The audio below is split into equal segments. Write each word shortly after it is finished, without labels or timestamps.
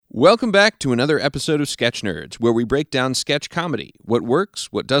Welcome back to another episode of Sketch Nerds, where we break down sketch comedy, what works,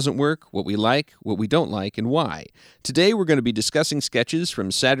 what doesn't work, what we like, what we don't like, and why. Today we're going to be discussing sketches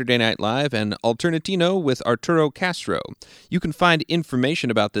from Saturday Night Live and Alternatino with Arturo Castro. You can find information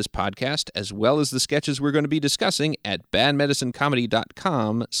about this podcast, as well as the sketches we're going to be discussing, at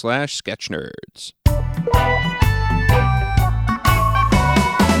badmedicinecomedy.com/sketchnerds.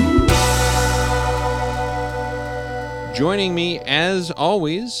 Joining me, as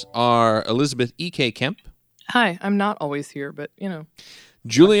always, are Elizabeth E.K. Kemp. Hi, I'm not always here, but,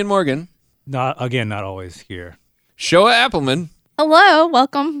 Julian Morgan. Not always here. Shoa Appleman. Hello,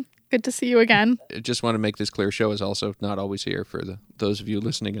 welcome. Good to see you again. I just want to make this clear. Shoa is also not always here for those of you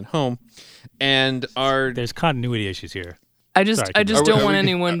listening at home. And there's continuity issues here. I just don't want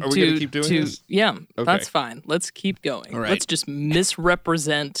anyone are we gonna keep doing this? Yeah, Okay. That's fine. Let's keep going. All right. Let's just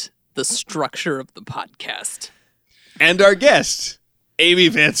misrepresent the structure of the podcast. And our guest, Amy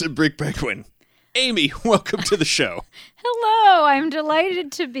Vanson Brick Penguin. Amy, welcome to the show. Hello, I'm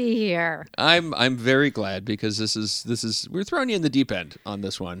delighted to be here. I'm very glad because this is we're throwing you in the deep end on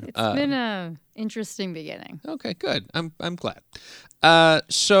this one. It's been a interesting beginning. Okay, good. I'm glad.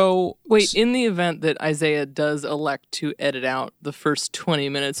 So Wait, in the event that Isaiah does elect to edit out the first 20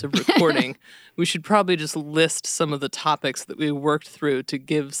 minutes of recording, we should probably just list some of the topics that we worked through to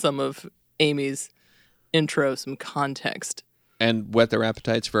give some of Amy's intro some context. And whet their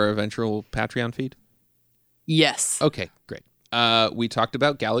appetites for our eventual Patreon feed? Yes. Okay, great. We talked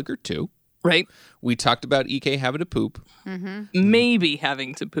about Gallagher 2. Right? We talked about EK having to poop. Mm-hmm. Maybe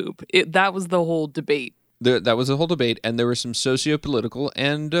having to poop. That was the whole debate. That was a whole debate, and there were some socio-political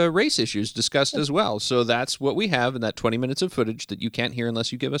and race issues discussed as well. So that's what we have in that 20 minutes of footage that you can't hear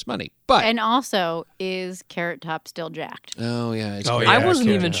unless you give us money. But And also, is Carrot Top still jacked? oh yeah, it's Oh, great. yeah, I wasn't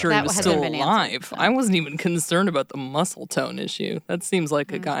okay. even sure That he was hasn't still been answered, alive. so. I wasn't even concerned about the muscle tone issue. That seems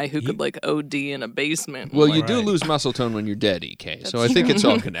like a guy who could like OD in a basement. Well, Like, you do Right. lose muscle tone when you're dead, EK. So I That's think true. it's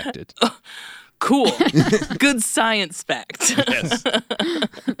all connected. cool. Good science fact. Yes.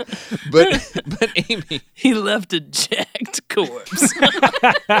 But Amy, He left a jacked corpse.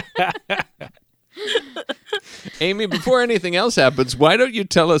 Amy, before anything else happens, why don't you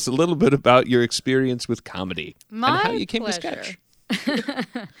tell us a little bit about your experience with comedy and how you came to sketch?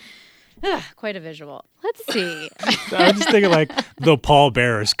 Quite a visual. Let's see. I was just thinking like the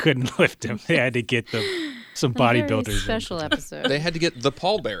pallbearers couldn't lift him. They had to get some Very bodybuilders. special episode. They had to get the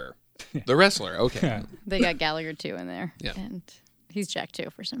pallbearer, the wrestler. Okay. Yeah. They got Gallagher 2 in there. Yeah. And he's jacked too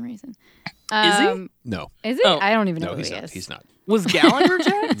for some reason. Is he? No. Is it? Oh. I don't even know No, who he's he not. is. He's not. Was Gallagher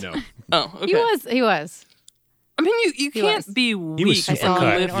jacked? No. Oh, okay. He was. I mean, you He can't was. be was weak super and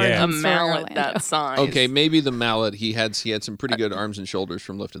cut, lift yeah. a Orlando. mallet that size. Okay, maybe the mallet. He had some pretty good arms and shoulders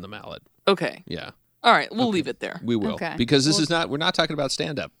from lifting the mallet. Okay. Yeah, All right. We'll leave it there. we will Okay. because this is not. We're not talking about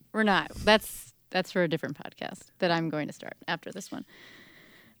stand up. We're not. That's for a different podcast that I'm going to start after this one.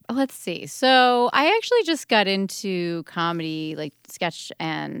 Let's see. So I actually just got into comedy, like sketch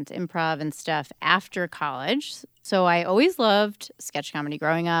and improv and stuff after college. So I always loved sketch comedy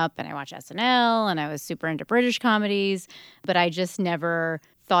growing up, and I watched SNL, and I was super into British comedies, but I just never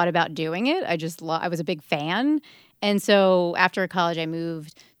thought about doing it. I was a big fan. And so after college, I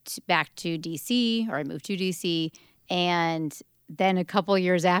moved back to DC, or I moved to DC, and then a couple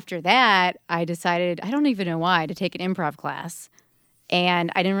years after that, I decided, I don't even know why, to take an improv class.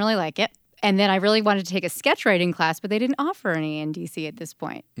 And I didn't really like it. And then I really wanted to take a sketch writing class, but they didn't offer any in DC at this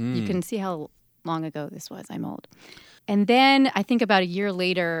point. You can see how long ago this was. I'm old. And then I think about a year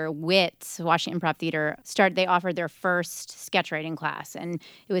later, WIT, Washington Improv Theater, they offered their first sketch writing class. And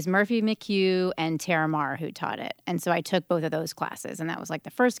it was Murphy McHugh and Tara Marr who taught it. And so I took both of those classes. And that was like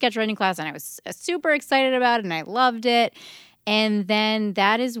the first sketch writing class. And I was super excited about it. And I loved it. And then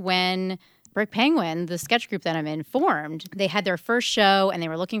that is when Brick Penguin, the sketch group that I'm in, formed. They had their first show, and they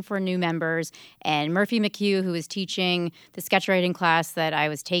were looking for new members. And Murphy McHugh, who was teaching the sketch writing class that I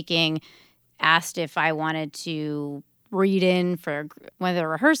was taking, asked if I wanted to read in for one of the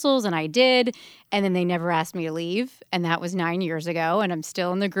rehearsals, and I did. And then they never asked me to leave, and that was 9 years ago, and I'm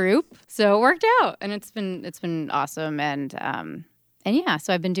still in the group. So it worked out, and it's been awesome. And yeah,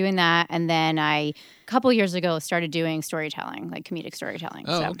 so I've been doing that. And then a couple years ago, started doing storytelling, like comedic storytelling.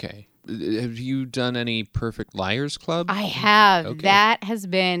 Oh, so. okay. Have you done any Perfect Liars Club? I have.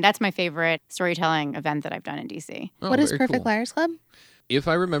 Okay. That's my favorite storytelling event that I've done in DC. Oh, What is very Perfect cool. Liars Club? If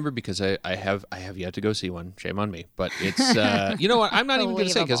I remember, because I have yet to go see one. Shame on me. But it's you know what? I'm not even going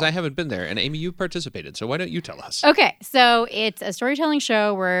to say because Believable. I haven't been there. And Amy, you participated, so why don't you tell us? Okay, so it's a storytelling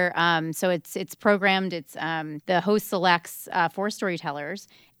show where so it's programmed. It's the host selects 4 storytellers,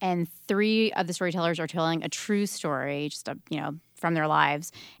 and 3 of the storytellers are telling a true story, just a from their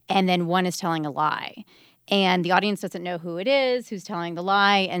lives, and then one is telling a lie. And the audience doesn't know who it is, who's telling the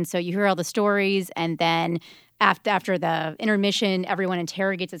lie. And so you hear all the stories, and then after the intermission, everyone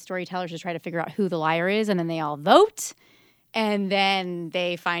interrogates the storytellers to try to figure out who the liar is, and then they all vote. And then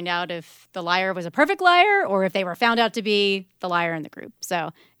they find out if the liar was a perfect liar or if they were found out to be the liar in the group.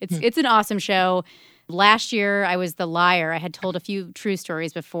 So it's an awesome show. Last year, I was the liar. I had told a few true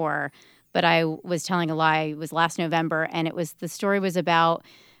stories before, but I was telling a lie. It was last November, and the story was about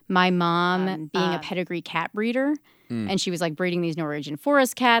my mom being a pedigree cat breeder. And she was like breeding these Norwegian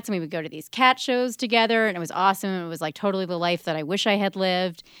forest cats, and we would go to these cat shows together, and it was awesome. It was like totally the life that I wish I had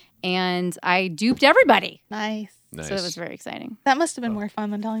lived. And I duped everybody. Nice. So it was very exciting. That must have been more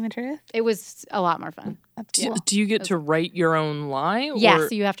fun than telling the truth. It was a lot more fun. That's cool. Do you get to write your own lie? Yeah, or?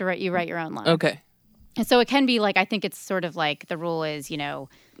 so you have to write your own lie. Okay. And so it can be like, I think it's sort of like the rule is,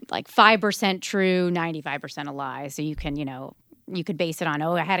 like 5% true, 95% a lie. So you can, you could base it on,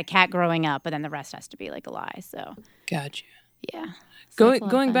 I had a cat growing up, but then the rest has to be like a lie. So Gotcha. yeah. So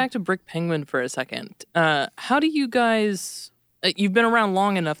Going back to Brick Penguin for a second, how do you guys? You've been around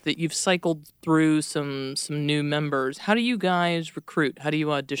long enough that you've cycled through some new members. How do you guys recruit? How do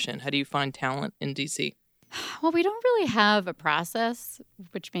you audition? How do you find talent in DC? Well, we don't really have a process,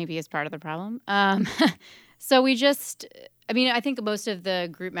 which maybe is part of the problem. So we just, I think most of the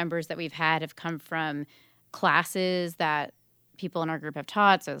group members that we've had have come from classes that people in our group have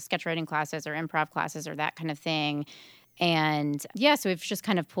taught, so sketch writing classes or improv classes or that kind of thing. And yeah, so we've just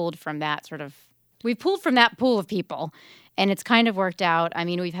kind of pulled from that pool of people. And it's kind of worked out.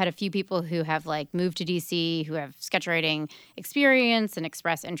 We've had a few people who have like moved to DC who have sketch writing experience and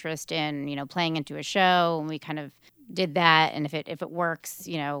express interest in, playing into a show. And we kind of did that. And if it works,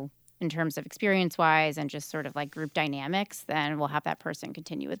 in terms of experience-wise and just sort of like group dynamics, then we'll have that person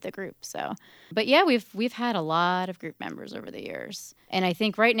continue with the group. So, but yeah, we've had a lot of group members over the years. And I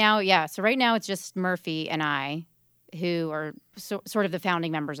think right now it's just Murphy and I who are sort of the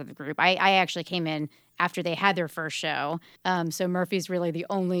founding members of the group. I actually came in after they had their first show. So Murphy's really the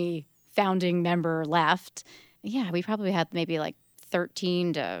only founding member left. Yeah, we probably had maybe like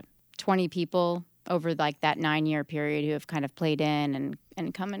 13 to 20 people over like that 9-year period who have kind of played in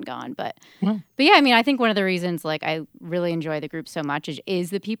and come and gone. But yeah, I think one of the reasons like I really enjoy the group so much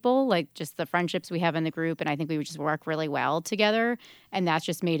is the people, like just the friendships we have in the group. And I think we would just work really well together. And that's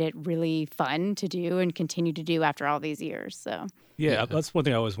just made it really fun to do and continue to do after all these years. So yeah, that's one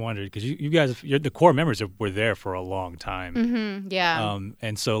thing I always wondered because you guys, the core members were there for a long time. Mm-hmm, yeah.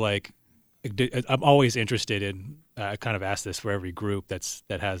 And so like I'm always interested in. I kind of ask this for every group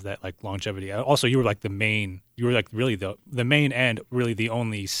that has that like longevity. Also, you were like really the main and really the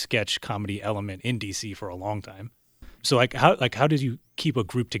only sketch comedy element in DC for a long time. So how did you keep a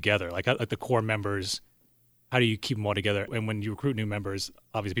group together? Like the core members, how do you keep them all together? And when you recruit new members,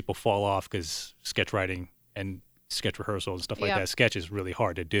 obviously people fall off because sketch writing and sketch rehearsal and stuff like that. Sketch is really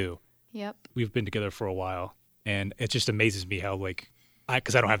hard to do. Yep. We've been together for a while, and it just amazes me how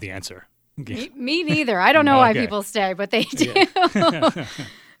because I don't have the answer. Me neither. I don't know why people stay, but they do.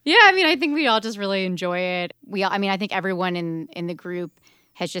 Yeah, I think we all just really enjoy it. I think everyone in the group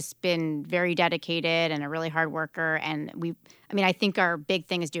has just been very dedicated and a really hard worker. And I think our big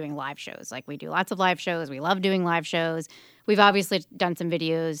thing is doing live shows. Like we do lots of live shows. We love doing live shows. We've obviously done some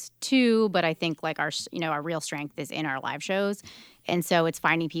videos too, but I think like our real strength is in our live shows. And so it's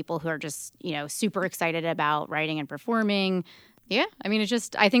finding people who are just, super excited about writing and performing. Yeah, it's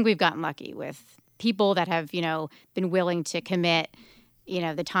just, I think we've gotten lucky with people that have, been willing to commit,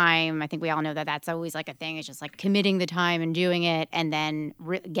 the time. I think we all know that that's always like a thing. It's just like committing the time and doing it and then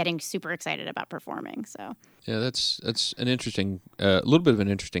getting super excited about performing. So yeah, that's an interesting, a little bit of an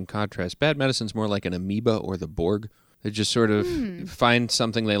interesting contrast. Bad Medicine's more like an amoeba or the Borg. They just sort of find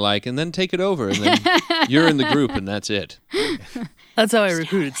something they like and then take it over, and then you're in the group, and that's it. That's how I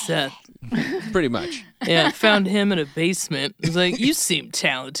recruited Seth. Pretty much. Yeah, found him in a basement. I was like, you seem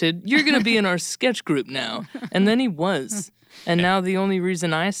talented. You're going to be in our sketch group now. And then he was. And now the only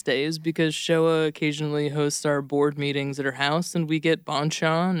reason I stay is because Showa occasionally hosts our board meetings at her house, and we get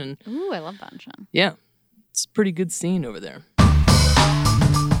Bonchon. And ooh, I love Bonchon. Yeah, it's a pretty good scene over there.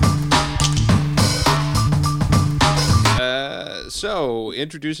 So,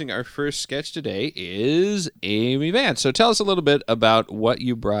 introducing our first sketch today is Amy Vance. So tell us a little bit about what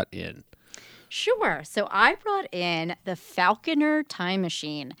you brought in. Sure. So I brought in The Falconer Time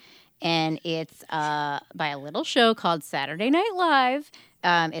Machine, and it's by a little show called Saturday Night Live.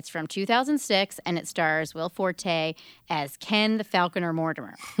 It's from 2006, and it stars Will Forte as Ken the Falconer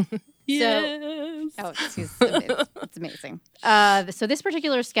Mortimer. Yes. It's amazing. So this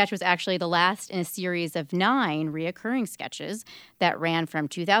particular sketch was actually the last in a series of 9 reoccurring sketches that ran from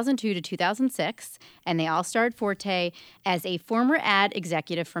 2002 to 2006, and they all starred Forte as a former ad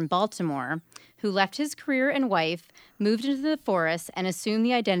executive from Baltimore who left his career and wife, moved into the forest, and assumed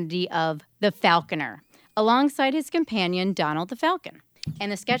the identity of the Falconer, alongside his companion, Donald the Falcon.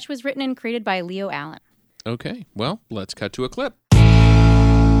 And the sketch was written and created by Leo Allen. Okay, well, let's cut to a clip.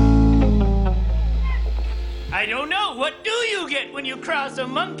 I don't know. What do you get when you cross a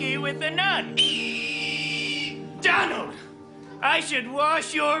monkey with a nun? Donald, I should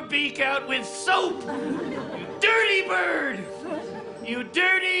wash your beak out with soap. You dirty bird. You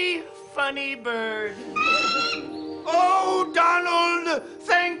dirty, funny bird. Oh, Donald,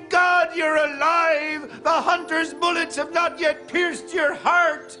 thank God you're alive. The hunter's bullets have not yet pierced your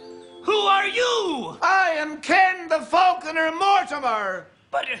heart. Who are you? I am Ken the Falconer Mortimer.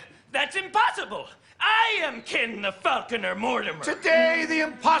 But that's impossible. I am Ken the Falconer Mortimer. Today, the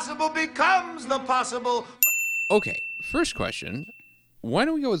impossible becomes the possible. Okay, first question. Why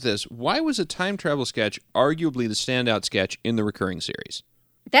don't we go with this? Why was a time travel sketch arguably the standout sketch in the recurring series?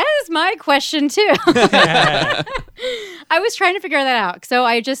 That is my question, too. I was trying to figure that out. So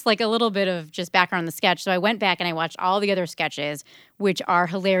I just, like, a little bit of just background on the sketch. So I went back and I watched all the other sketches, which are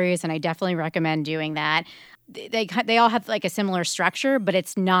hilarious, and I definitely recommend doing that. They all have, like, a similar structure, but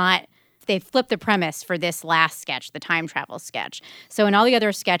it's not... They flipped the premise for this last sketch, the time travel sketch. So in all the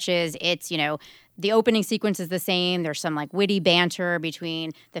other sketches, it's, you know, the opening sequence is the same. There's some like witty banter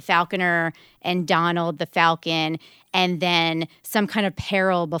between the Falconer and Donald the Falcon, and then some kind of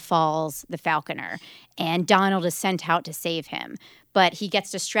peril befalls the Falconer, and Donald is sent out to save him. But he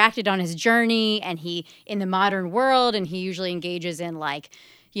gets distracted on his journey, and he, in the modern world, and he usually engages in like,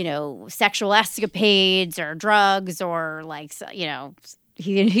 you know, sexual escapades or drugs or like, you know,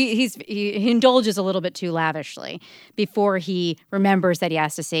 he indulges a little bit too lavishly before he remembers that he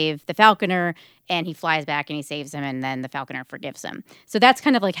has to save the Falconer, and he flies back and he saves him, and then the Falconer forgives him. So that's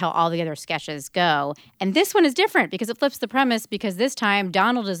kind of like how all the other sketches go. And this one is different because it flips the premise, because this time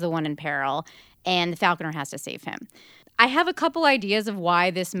Donald is the one in peril and the Falconer has to save him. I have a couple ideas of why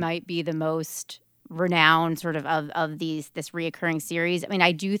this might be the most renowned sort of this reoccurring series. I mean,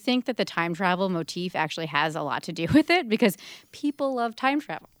 I do think that the time travel motif actually has a lot to do with it, because people love time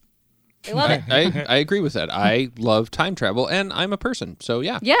travel. They love it. I agree with that. I love time travel, and I'm a person, so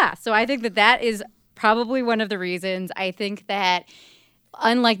yeah. Yeah, so I think that is probably one of the reasons. I think that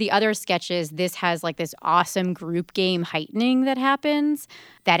unlike the other sketches, this has like this awesome group game heightening that happens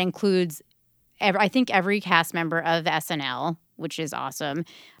that includes, I think, every cast member of SNL, which is awesome.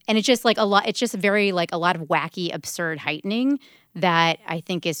 And it's just like a lot, it's just very like a lot of wacky, absurd heightening that I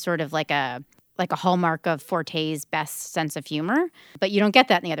think is sort of like a hallmark of Forte's best sense of humor. But you don't get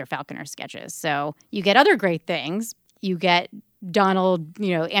that in the other Falconer sketches. So you get other great things. You get Donald,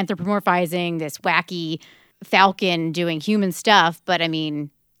 you know, anthropomorphizing this wacky Falcon doing human stuff. But I mean,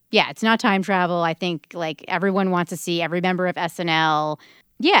 yeah, it's not time travel. I think like everyone wants to see every member of SNL.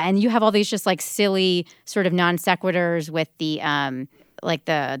 Yeah, and you have all these just like silly sort of non sequiturs with the like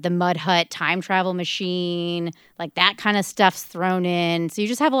the Mud Hut time travel machine, like that kind of stuff's thrown in. So you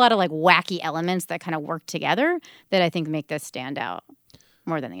just have a lot of like wacky elements that kind of work together that I think make this stand out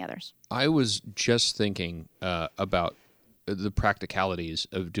more than the others. I was just thinking about the practicalities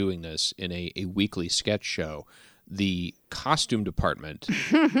of doing this in a weekly sketch show. The costume department,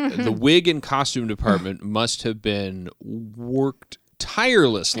 the wig and costume department must have been worked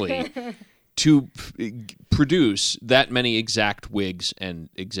tirelessly to produce that many exact wigs and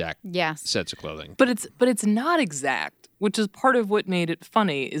exact sets of clothing. But it's not exact, which is part of what made it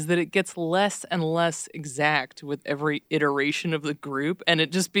funny, is that it gets less and less exact with every iteration of the group, and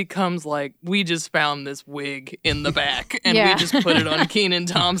it just becomes like, we just found this wig in the back, and we just put it on Kenan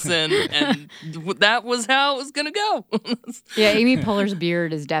Thompson, and that was how it was going to go. Yeah, Amy Poehler's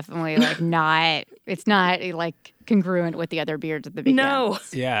beard is definitely like it's not like congruent with the other beards at the beginning. No.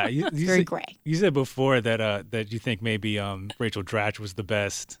 Yeah, it's very gray. You said before that you think maybe Rachel Dratch was the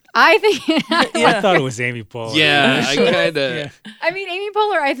best. I think I thought it was Amy Poehler. Yeah, I kind of. Yeah. I mean, Amy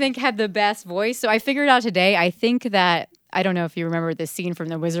Poehler, I think, had the best voice. So I figured out today, I think that, I don't know if you remember this scene from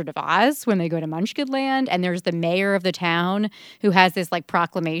The Wizard of Oz when they go to Munchkinland, and there's the mayor of the town who has this like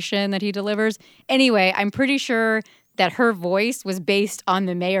proclamation that he delivers. Anyway, I'm pretty sure that her voice was based on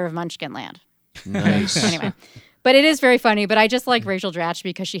the mayor of Munchkinland. Nice. Anyway. But it is very funny. But I just like Rachel Dratch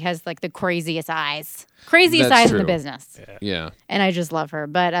because she has like the craziest eyes. Craziest That's eyes in the true. business. Yeah. And I just love her.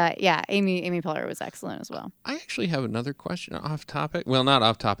 But yeah, Amy Poehler was excellent as well. I actually have another question off topic. Well, not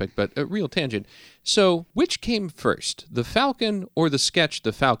off topic, but a real tangent. So, which came first, the Falcon or the sketch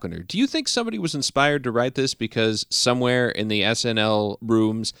The Falconer? Do you think somebody was inspired to write this because somewhere in the SNL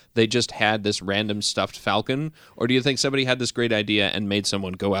rooms they just had this random stuffed falcon? Or do you think somebody had this great idea and made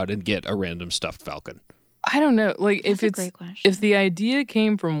someone go out and get a random stuffed falcon? I don't know. Like That's if a it's great question. if the idea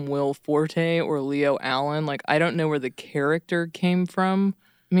came from Will Forte or Leo Allen, like I don't know where the character came from.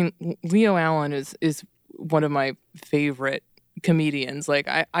 I mean, Leo Allen is one of my favorite comedians. Like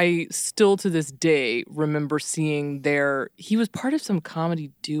I still to this day remember seeing he was part of some comedy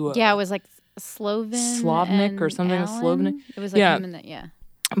duo. Yeah, it was like Slavnik or something with Slovnik. It was like Yeah. him and that, yeah.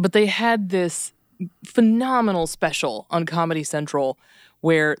 But they had this phenomenal special on Comedy Central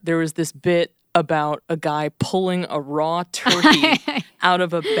where there was this bit about a guy pulling a raw turkey out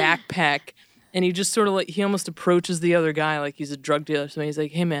of a backpack, and he just sort of like he almost approaches the other guy like he's a drug dealer. So he's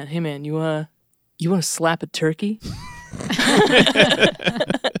like, hey man, you want to slap a turkey?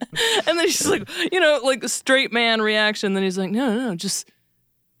 And then he's like, like a straight man reaction. Then he's like, no, just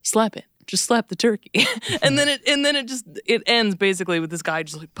slap it. Just slap the turkey. and then it ends basically with this guy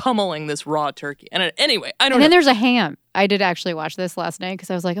just like pummeling this raw turkey. And anyway, I don't And know. then there's a ham. I did actually watch this last night because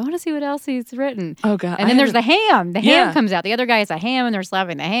I was like, I want to see what else he's written. Oh, God. And then there's the ham. The ham Yeah. comes out. The other guy is a ham, and they're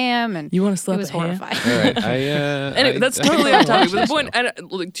slapping the ham, and You want to it slap was a ham? horrifying. All right. Anyway, that's totally off topic. But the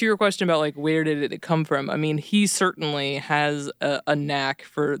point, like, to your question about like where did it come from? I mean, he certainly has a knack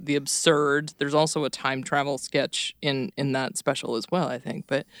for the absurd. There's also a time travel sketch in that special as well, I think.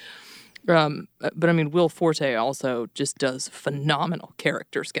 But I mean, Will Forte also just does phenomenal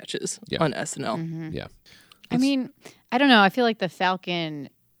character sketches on SNL. Yeah. I mean, I don't know. I feel like the Falcon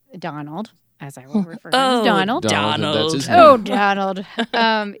Donald, as I will refer to him as Donald. That's his Oh, name. Donald.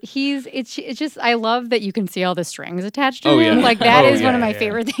 It's just I love that you can see all the strings attached to Oh, him. yeah. Like that Oh, is one of yeah, my yeah.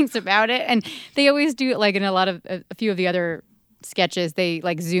 favorite things about it. And they always do it like in a few of the other sketches, they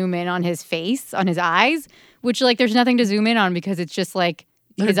like zoom in on his face, on his eyes, which like there's nothing to zoom in on because it's just like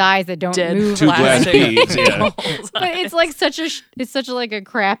his eyes that don't Dead move. Two glass plastic. beads, yeah. But it's like such a like a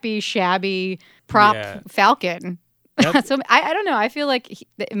crappy, shabby prop Yeah. falcon. Yep. So I don't know. I feel like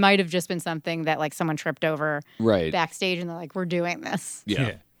it might have just been something that like someone tripped over Right. backstage, and they're like, "We're doing this."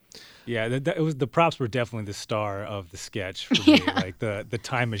 Yeah. Yeah, it was the props were definitely the star of the sketch for me. Like the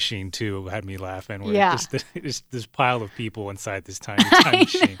time machine too had me laughing. Where Yeah. just this pile of people inside this tiny time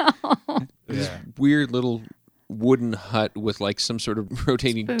machine. This Yeah. weird little wooden hut with like some sort of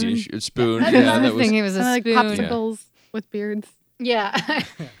rotating Spoon. dish spoon. That Yeah, was that the was thing. It was a Like spoon. popsicles with beards. Yeah.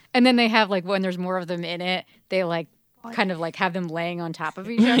 And then they have like when there's more of them in it, they like kind of like have them laying on top of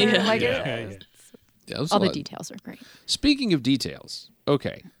each other. Yeah. Like Yeah. that was all a the lot. details are great. Speaking of details,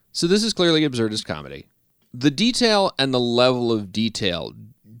 okay. So this is clearly absurdist comedy. The detail and the level of detail,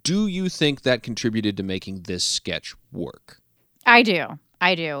 do you think that contributed to making this sketch work? I do.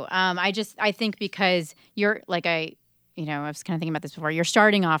 I think because you're like I was kind of thinking about this before. You're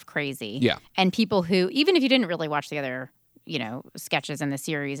starting off crazy. Yeah. And people who, even if you didn't really watch the other, sketches in the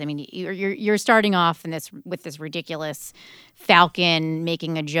series, I mean, you're starting off with this ridiculous falcon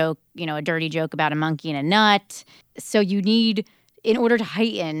making a joke, a dirty joke about a monkey and a nut. So you need, in order to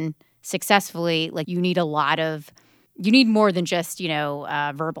heighten successfully, like you need more than just,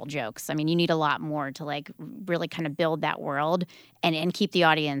 verbal jokes. I mean, you need a lot more to like really kind of build that world and keep the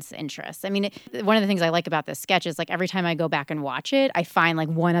audience interest. I mean, one of the things I like about this sketch is like every time I go back and watch it, I find like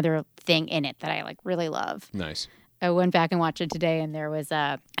one other thing in it that I like really love. Nice. I went back and watched it today, and there was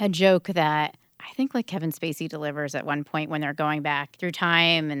a joke that I think like Kevin Spacey delivers at one point when they're going back through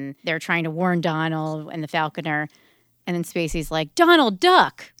time and they're trying to warn Donald and the Falconer. And then Spacey's like, Donald,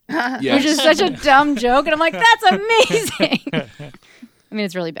 duck. Yes. Which is such a dumb joke. And I'm like, that's amazing. I mean,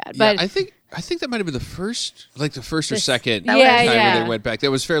 it's really bad. Yeah, But I think that might have been the first or second Yeah, time yeah. where they went back.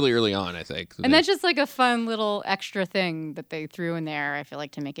 That was fairly early on, I think. and that's just like a fun little extra thing that they threw in there, I feel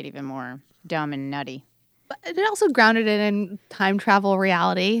like, to make it even more dumb and nutty. But it also grounded it in time travel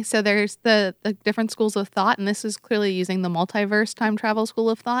reality. So there's the different schools of thought, and this is clearly using the multiverse time travel school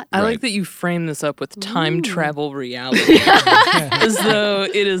of thought. I Right. like that you frame this up with time travel reality, as though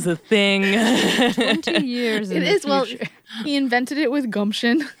it is a thing. 20 years in It the is, well, future. he invented it with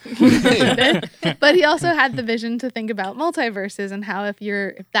gumption. But he also had the vision to think about multiverses and how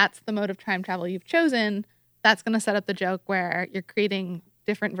if that's the mode of time travel you've chosen, that's going to set up the joke where you're creating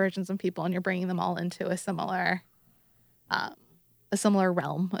different versions of people and you're bringing them all into a similar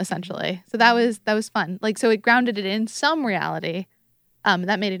realm, essentially. So that was fun. Like, so it grounded it in some reality.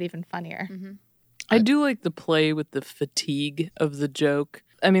 That made it even funnier. I do like the play with the fatigue of the joke.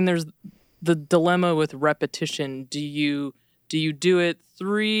 I mean, there's the dilemma with repetition. Do you do it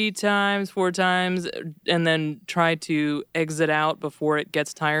 3 times, 4 times, and then try to exit out before it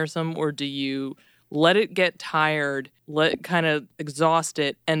gets tiresome? Or do you let it get tired, let it kind of exhaust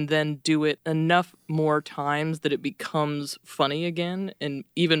it, and then do it enough more times that it becomes funny again and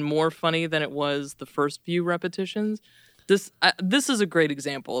even more funny than it was the first few repetitions? This is a great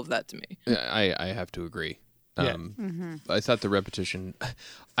example of that to me. I have to agree. Yeah. I thought the repetition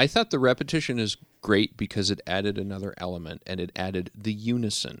is great because it added another element, and it added the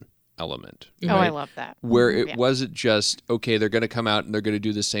unison element. Oh, right? I love that. Where it wasn't just, okay, they're going to come out and they're going to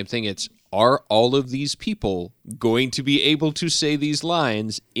do the same thing. It's, are all of these people going to be able to say these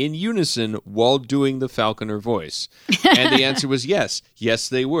lines in unison while doing the Falconer voice? And the answer was yes. Yes,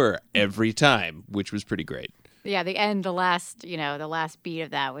 they were every time, which was pretty great. Yeah, the last beat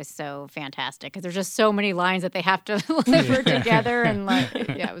of that was so fantastic because there's just so many lines that they have to deliver together, and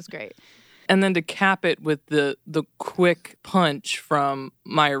it was great. And then to cap it with the quick punch from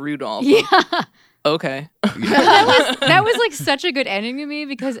Maya Rudolph. Yeah. Okay. That was like such a good ending to me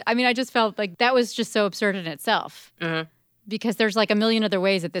because I just felt like that was just so absurd in itself. Because there's like a million other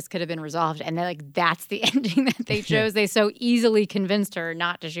ways that this could have been resolved, and that's the ending that they chose. They so easily convinced her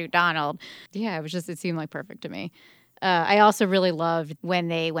not to shoot Donald. Yeah, it seemed like perfect to me. I also really loved when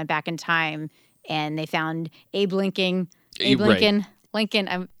they went back in time and they found Abe Lincoln. Right.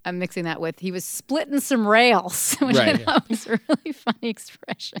 Lincoln, I'm mixing that with, he was splitting some rails, which I thought was a really funny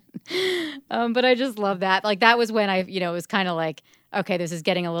expression. But I just love that. Like, that was when it was kind of like, okay, this is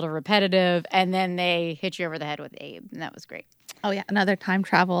getting a little repetitive. And then they hit you over the head with Abe. And that was great. Oh, yeah. Another time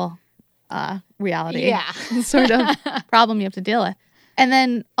travel reality Yeah. sort of problem you have to deal with. And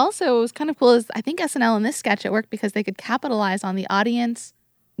then also, what was kind of cool is I think SNL in this sketch, it worked because they could capitalize on the audience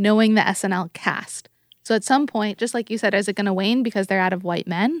knowing the SNL cast. So at some point, just like you said, is it going to wane because they're out of white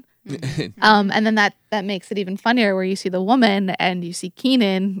men? And then that makes it even funnier where you see the woman and you see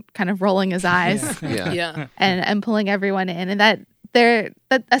Keenan kind of rolling his eyes Yeah. and pulling everyone in. And that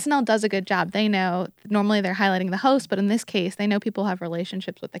SNL does a good job. They know, normally they're highlighting the host, but in this case, they know people have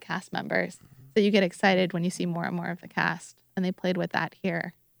relationships with the cast members. So you get excited when you see more and more of the cast. And they played with that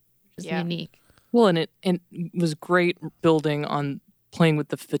here, which is unique. Well, and it was great building on playing with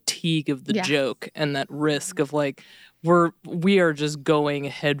the fatigue of the joke and that risk of like, we are just going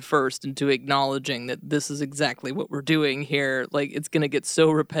head first into acknowledging that this is exactly what we're doing here. Like, it's going to get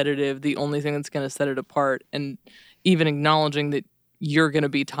so repetitive. The only thing that's going to set it apart, and even acknowledging that you're going to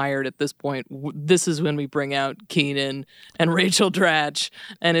be tired at this point. This is when we bring out Keenan and Rachel Dratch,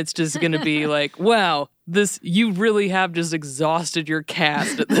 and it's just going to be like, wow, you really have just exhausted your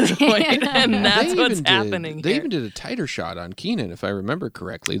cast at this point, and that's what's happening. They even did a tighter shot on Keenan, if I remember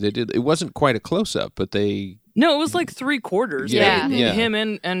correctly. They did. It wasn't quite a close up, but they. No, it was like 3/4. Yeah. Him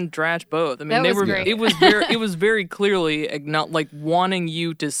and Dratch both. I mean, that was great. It was very clearly like wanting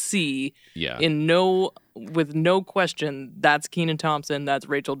you to see. Yeah. With no question, that's Kenan Thompson, that's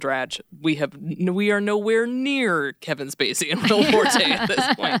Rachel Dratch. We are nowhere near Kevin Spacey and Will Forte at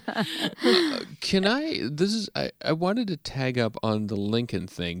this point. I wanted to tag up on the Lincoln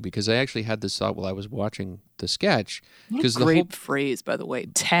thing because I actually had this thought while I was watching the sketch. What a great phrase, by the way.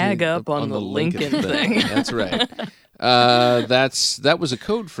 Tag up on the Lincoln thing. That's right. That was a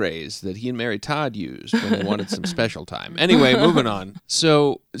code phrase that he and Mary Todd used when they wanted some special time. Anyway, moving on.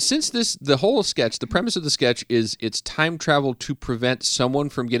 So since the whole sketch, the premise of the sketch is it's time travel to prevent someone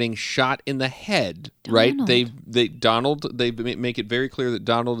from getting shot in the head, right? They make it very clear that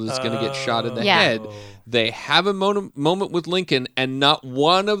Donald is going to get shot in the head. They have a moment with Lincoln, and not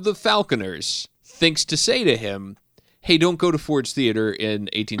one of the Falconers thinks to say to him, hey, don't go to Ford's Theater in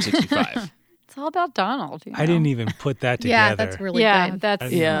 1865. It's all about Donald. I didn't even put that together. Yeah, that's really good. That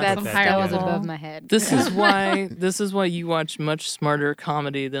was above my head. This is why you watch much smarter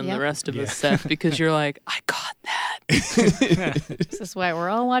comedy than the rest of us, Seth, because you're like, I got that. This is why we're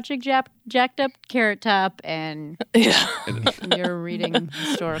all watching Jacked Up Carrot Top, and you're reading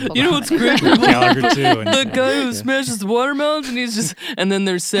historical. You know what's great? Gallagher too. The guy who smashes the watermelons, and then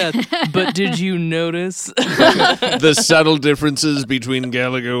there's Seth. But did you notice the subtle differences between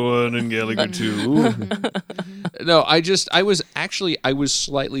Gallagher 1 and Gallagher 2? No, I was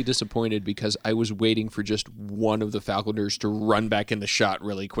slightly disappointed because I was waiting for just one of the Falconers to run back in the shot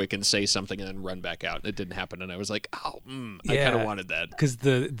really quick and say something and then run back out. It didn't happen, and I was like, I kind of wanted that. Because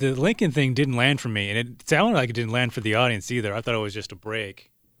the Lincoln thing didn't land for me, and it sounded like it didn't land for the audience either. I thought it was just a break,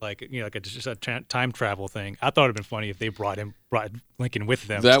 just a time travel thing. I thought it'd been funny if they brought Lincoln with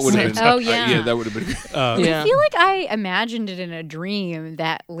them. That would have been. Oh yeah, that would have been. I feel like I imagined it in a dream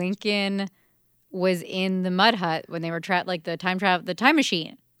that Lincoln was in the mud hut when they were the time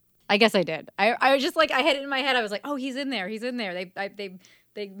machine. I guess I did. I was just like, I had it in my head. I was like, oh, he's in there. He's in there.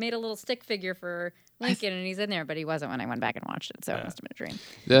 They made a little stick figure for Lincoln, and he's in there, but he wasn't when I went back and watched it. So it must have been a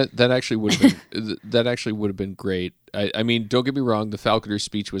dream. That actually would have been great. I mean, don't get me wrong. The Falconer's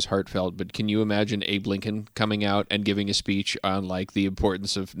speech was heartfelt, but can you imagine Abe Lincoln coming out and giving a speech on like the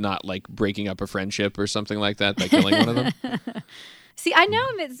importance of not like breaking up a friendship or something like that by killing one of them? See, I know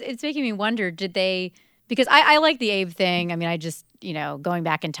it's making me wonder. Did they? Because I like the Abe thing. I mean, I just, going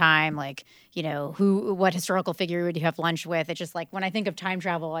back in time, like, what historical figure would you have lunch with? It's just like when I think of time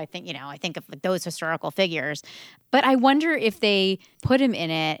travel, I think of like those historical figures. But I wonder if they put him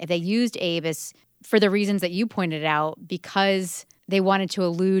in it, if they used Abe as, for the reasons that you pointed out, because they wanted to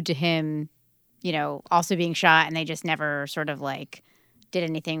allude to him, also being shot, and they just never sort of like did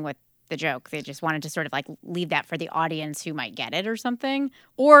anything with the joke. They just wanted to sort of like leave that for the audience who might get it or something.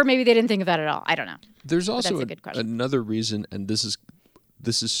 Or maybe they didn't think of that at all. I don't know. There's also another reason, and this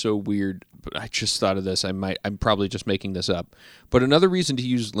is so weird, but I just thought of this. I'm probably just making this up. But another reason to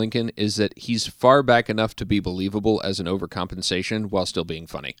use Lincoln is that he's far back enough to be believable as an overcompensation while still being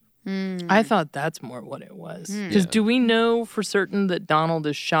funny. I thought that's more what it was. Because do we know for certain that Donald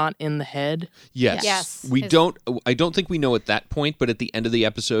is shot in the head? Yes. I don't think we know at that point, but at the end of the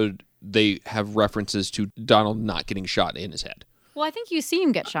episode, they have references to Donald not getting shot in his head. Well, I think you see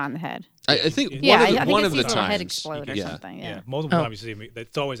him get shot in the head. I think one of the times. Head explode or something. Yeah. Multiple times you see him.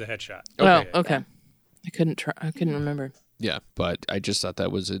 It's always a headshot. Okay. I couldn't remember. Yeah, but I just thought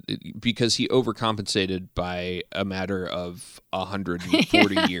that was because he overcompensated by a matter of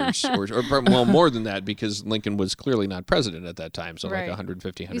 140 years, or more than that, because Lincoln was clearly not president at that time, so like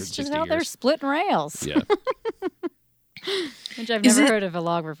 150, 160 He's just out there splitting rails. Yeah. Which I've never heard of a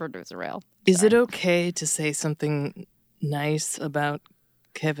log referred to as a rail. Is it okay to say something nice about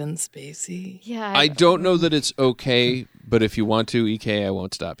Kevin Spacey? Yeah. I don't know that it's okay, but if you want to, EK, I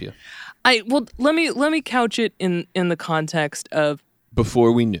won't stop you. Let me couch it in the context of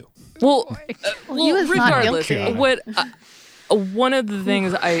before we knew. He was not guilty. One of the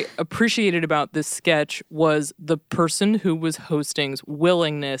things I appreciated about this sketch was the person who was hosting's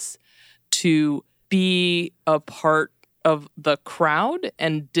willingness to be a part of the crowd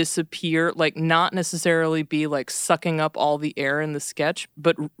and disappear, like not necessarily be like sucking up all the air in the sketch,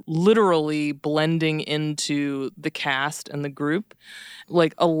 but literally blending into the cast and the group,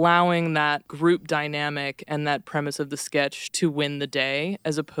 like allowing that group dynamic and that premise of the sketch to win the day,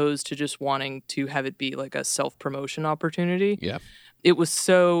 as opposed to just wanting to have it be like a self-promotion opportunity. Yeah. It was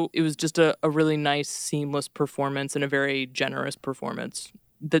just a really nice, seamless performance and a very generous performance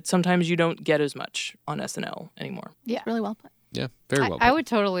that sometimes you don't get as much on SNL anymore. Yeah. It's really well put. Yeah, very well put. I would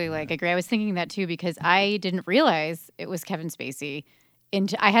totally agree. I was thinking that too, because I didn't realize it was Kevin Spacey.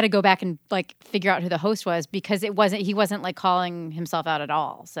 I had to go back and like figure out who the host was, because he wasn't like calling himself out at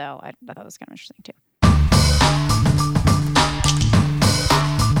all. So I thought that was kind of interesting too.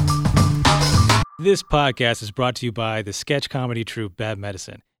 This podcast is brought to you by the sketch comedy troupe Bad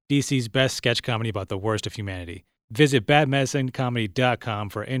Medicine, DC's best sketch comedy about the worst of humanity. Visit badmedicinecomedy.com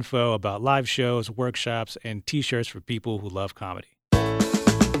for info about live shows, workshops, and t-shirts for people who love comedy.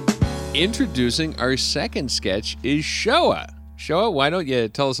 Introducing our second sketch is Shoah. Shoah, why don't you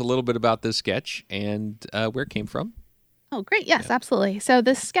tell us a little bit about this sketch and where it came from? Oh, great. Yes, absolutely. So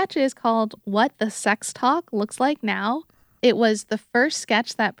this sketch is called What the Sex Talk Looks Like Now. It was the first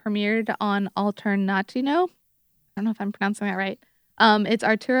sketch that premiered on Alternatino. I don't know if I'm pronouncing that right. It's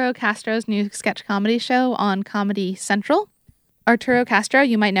Arturo Castro's new sketch comedy show on Comedy Central. Arturo Castro,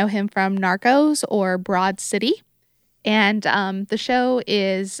 you might know him from Narcos or Broad City. And the show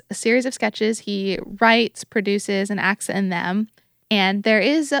is a series of sketches. He writes, produces, and acts in them. And there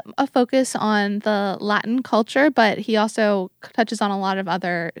is a focus on the Latin culture, but he also touches on a lot of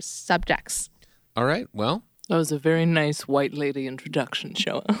other subjects. All right, well. That was a very nice white lady introduction,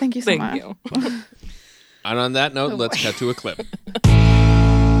 Shoah. Thank you so much. You. And on that note, let's cut to a clip.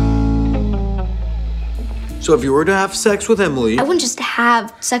 So if you were to have sex with Emily... I wouldn't just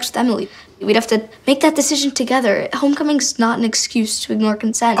have sex with Emily. We'd have to make that decision together. Homecoming's not an excuse to ignore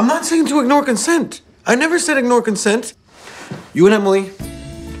consent. I'm not saying to ignore consent. I never said ignore consent. You and Emily,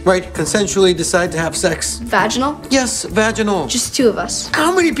 right, consensually decide to have sex. Vaginal? Yes, vaginal. Just two of us.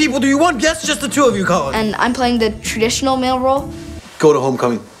 How many people do you want? Yes, just the two of you, Colin. And I'm playing the traditional male role. Go to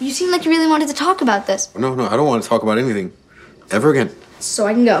homecoming. You seem like you really wanted to talk about this. No, I don't want to talk about anything. Ever again. So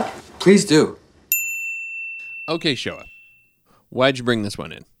I can go. Please do. Okay, Shoah. Why'd you bring this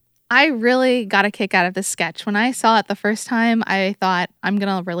one in? I really got a kick out of this sketch. When I saw it the first time, I thought, I'm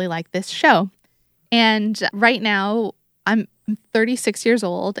going to really like this show. And right now, I'm 36 years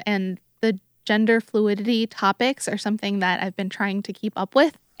old, and the gender fluidity topics are something that I've been trying to keep up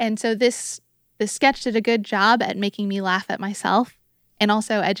with. And so this sketch did a good job at making me laugh at myself and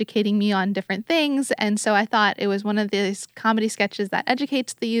also educating me on different things. And so I thought it was one of these comedy sketches that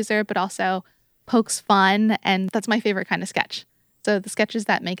educates the user, but also pokes fun. And that's my favorite kind of sketch. So the sketches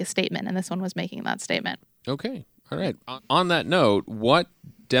that make a statement, and this one was making that statement. Okay. All right. On that note, what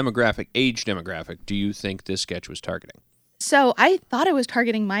age demographic do you think this sketch was targeting? So I thought it was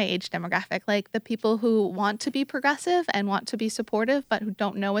targeting my age demographic, like the people who want to be progressive and want to be supportive, but who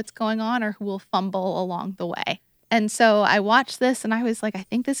don't know what's going on or who will fumble along the way. And so I watched this and I was like, I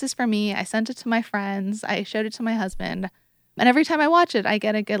think this is for me. I sent it to my friends. I showed it to my husband. And every time I watch it, I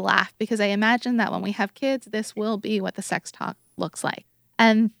get a good laugh because I imagine that when we have kids, this will be what the sex talk looks like.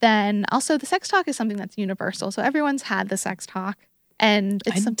 And then also the sex talk is something that's universal. So everyone's had the sex talk. And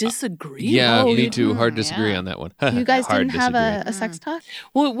it's disagree. Yeah, Oh, me too. Hard disagree on that one. You guys Hard didn't have disagree. a sex talk?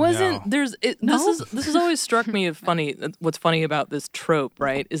 Well, it wasn't. No. This has always struck me as funny. What's funny about this trope,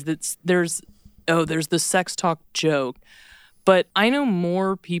 right, is that there's the sex talk joke, but I know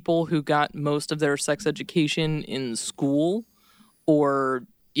more people who got most of their sex education in school, or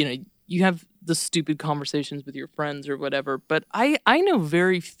you have the stupid conversations with your friends or whatever. But I know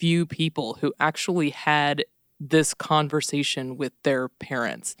very few people who actually had this conversation with their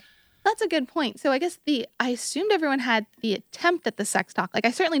parents. That's a good point. So I guess I assumed everyone had the attempt at the sex talk. Like I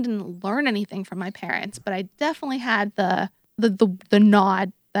certainly didn't learn anything from my parents, but I definitely had the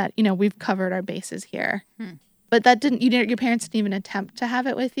nod that, we've covered our bases here. But that didn't, your parents didn't even attempt to have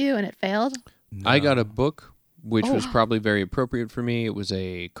it with you and it failed? I got a book, which was probably very appropriate for me. It was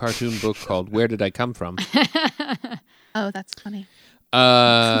a cartoon book called Where Did I Come From? Oh, that's funny.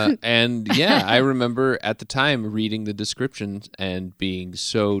 And yeah, I remember at the time reading the descriptions and being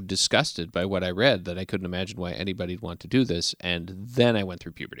so disgusted by what I read that I couldn't imagine why anybody'd want to do this. And then I went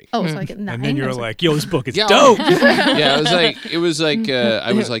through puberty. Oh, so like at 9? And then you're like, yo, this book is Yeah. dope. Yeah, it was like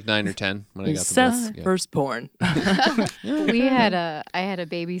I was like 9 or 10 when I got the Seth's book. Yeah. first porn. I had a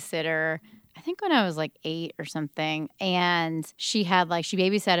babysitter, I think when I was like 8 or something, and she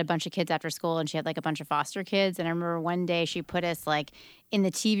babysat a bunch of kids after school, and she had like a bunch of foster kids. And I remember one day she put us like in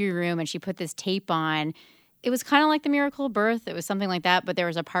the TV room and she put this tape on. It was kind of like The Miracle of Birth. It was something like that, but there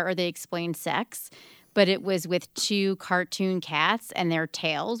was a part where they explained sex, but it was with 2 cartoon cats and their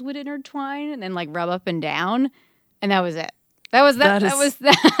tails would intertwine and then like rub up and down. And that was it. That was that. That was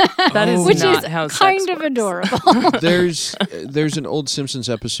that. That is Which not is how sex kind of works. adorable. There's an old Simpsons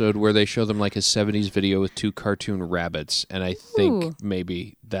episode where they show them like a 70s video with 2 cartoon rabbits, and I think Ooh.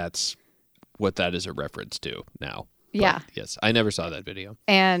 maybe that's what that is a reference to now. But Yeah. yes, I never saw that video.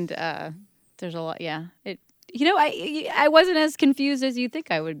 And there's a lot. Yeah. I wasn't as confused as you think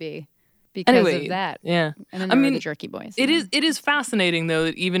I would be because Anyway, of that. yeah. And then I there were mean, the jerky boys. It is fascinating though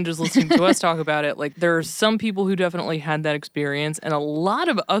that even just listening to us talk about it, like there are some people who definitely had that experience and a lot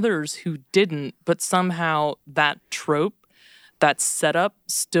of others who didn't, but somehow that trope, that setup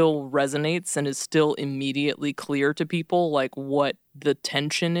still resonates and is still immediately clear to people, like what the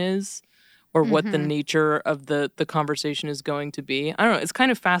tension is or what the nature of the conversation is going to be. I don't know. It's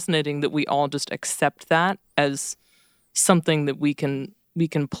kind of fascinating that we all just accept that as something that we can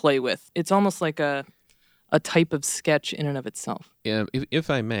play with. It's almost like a type of sketch in and of itself. Yeah, if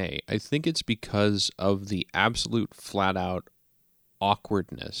I may, I think it's because of the absolute flat-out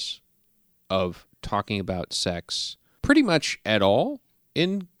awkwardness of talking about sex pretty much at all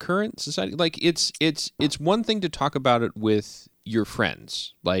in current society. Like it's one thing to talk about it with your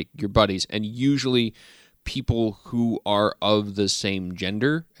friends, like your buddies, and usually people who are of the same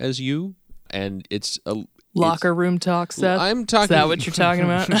gender as you, and it's a Locker room talk, Seth? I'm talking. Is that what you're talking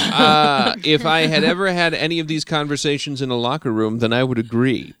about? If I had ever had any of these conversations in a locker room, then I would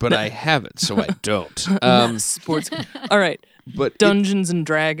agree. But I haven't, so I don't. Sports. All right. But Dungeons and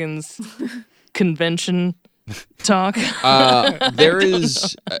Dragons convention talk. there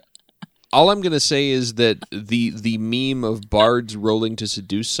is. All I'm going to say is that the meme of bards rolling to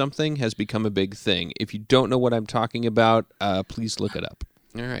seduce something has become a big thing. If you don't know what I'm talking about, please look it up.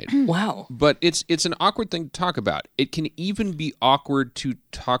 All right. Wow. But it's an awkward thing to talk about. It can even be awkward to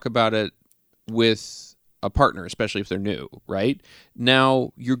talk about it with a partner, especially if they're new, right?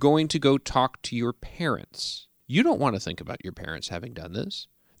 Now, you're going to go talk to your parents. You don't want to think about your parents having done this.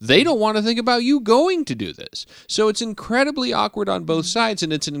 They don't want to think about you going to do this. So it's incredibly awkward on both sides,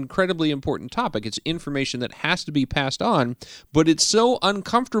 and it's an incredibly important topic. It's information that has to be passed on, but it's so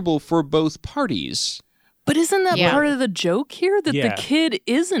uncomfortable for both parties But isn't that Yeah. part of the joke here? That Yeah. the kid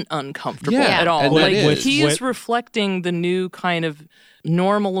isn't uncomfortable Yeah, at all. and Like, that is. he's reflecting the new kind of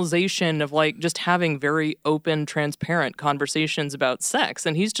normalization of like just having very open, transparent conversations about sex.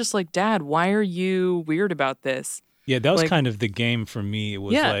 And he's just like, Dad, why are you weird about this? Yeah, that was Like- kind of the game for me. It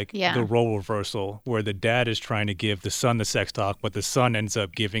was Yeah. like Yeah. the role reversal where the dad is trying to give the son the sex talk, but the son ends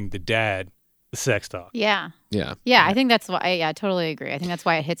up giving the dad the sex talk. Yeah. Yeah. Yeah, I think that's why. I totally agree. I think that's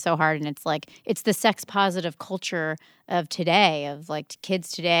why it hits so hard, and it's like it's the sex positive culture of today, of like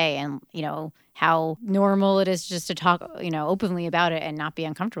kids today, and how normal it is just to talk openly about it and not be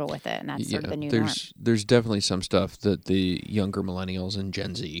uncomfortable with it, and that's sort of the new norm. There's definitely some stuff that the younger millennials and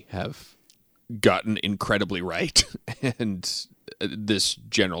Gen Z have gotten incredibly right, and this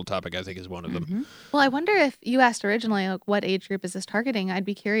general topic, I think, is one of them. Well, I wonder if you asked originally, like, what age group is this targeting? I'd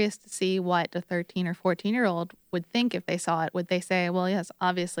be curious to see what a 13 or 14-year-old would think if they saw it. Would they say, well, yes,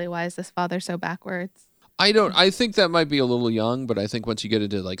 obviously, why is this father so backwards? I think that might be a little young, but I think once you get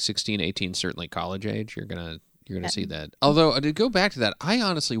into like 16, 18, certainly college age, you're gonna see that. Although to go back to that, I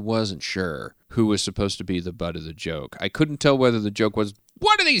honestly wasn't sure who was supposed to be the butt of the joke. I couldn't tell whether the joke was,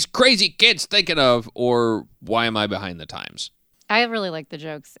 what are these crazy kids thinking of, or why am I behind the times? I really like the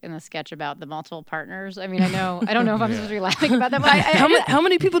jokes in the sketch about the multiple partners. I mean, I don't know if I'm supposed to be laughing about that, but How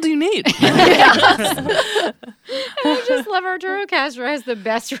many people do you need? I just love Arturo Castro has the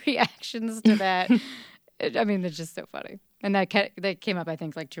best reactions to that. I mean, it's just so funny, and that came up, I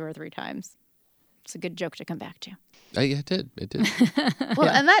think, like 2 or 3 times. It's a good joke to come back to. Yeah, it did. Well,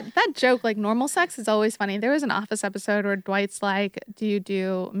 and that joke, like normal sex, is always funny. There was an Office episode where Dwight's like, do you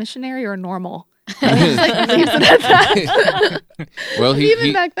do missionary or normal? And he just like leaves it at that. Well,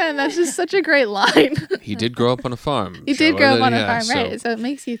 Even back then, that's just such a great line. he did grow up on a farm. He did grow up on a Yeah, farm, right? So it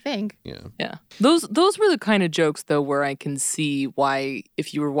makes you think. Yeah. Yeah. Those were the kind of jokes though where I can see why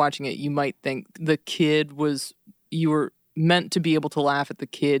if you were watching it you might think you were meant to be able to laugh at the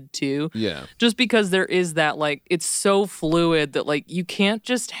kid too. Yeah. Just because there is that like it's so fluid that like you can't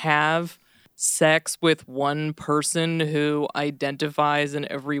just have sex with one person who identifies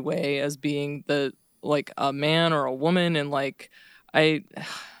in every way as being the like a man or a woman, and like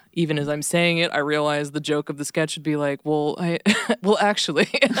even as I'm saying it, I realize the joke of the sketch would be like, well, actually.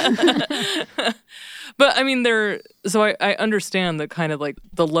 But I mean, I understand the kind of like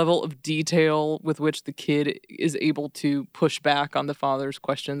the level of detail with which the kid is able to push back on the father's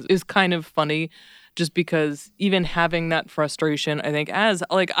questions is kind of funny, just because even having that frustration, I think as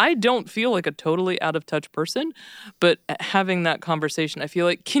like, I don't feel like a totally out of touch person, but having that conversation, I feel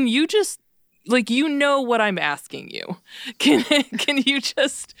like, can you just like, what I'm asking you. Can you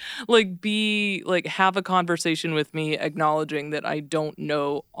just like have a conversation with me acknowledging that I don't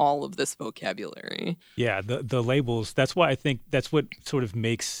know all of this vocabulary? Yeah, the labels, that's why I think that's what sort of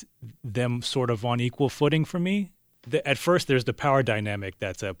makes them sort of on equal footing for me. At first there's the power dynamic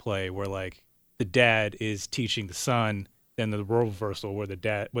that's at play where like the dad is teaching the son, then the role reversal where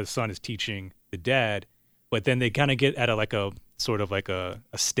the son is teaching the dad, but then they kind of get at a sort of like a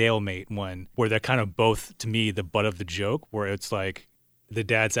stalemate one where they're kind of both, to me, the butt of the joke, where it's like the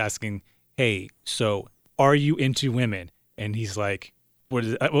dad's asking, hey, so are you into women? And he's like, what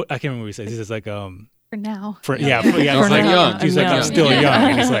is it? I can't remember what he says. He says like, For now. he's like, young. He's like, I'm young. still Yeah. young.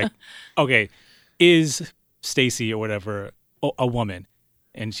 And he's like, okay, is Stacy or whatever a woman?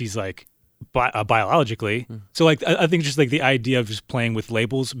 And she's like, biologically. So like, I think just like the idea of just playing with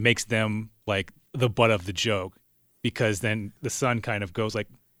labels makes them like the butt of the joke, because then the son kind of goes like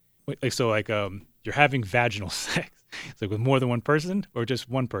you're having vaginal sex. It's like with more than one person or just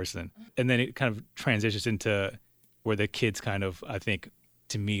one person. And then it kind of transitions into where the kid's kind of, I think,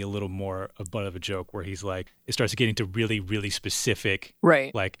 to me, a little more a butt of a joke, where he's like, it starts getting to really, really specific.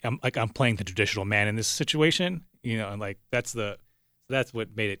 Right. Like I'm playing the traditional man in this situation, and like that's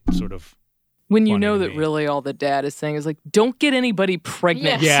what made it sort of. When you funny know to that me. really all the dad is saying is like, don't get anybody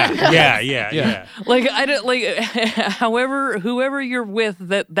pregnant. Yeah. Like I don't like whoever you're with,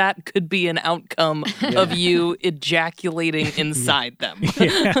 that could be an outcome of you ejaculating inside them.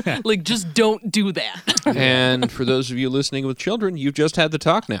 Like just don't do that. And for those of you listening with children, you've just had the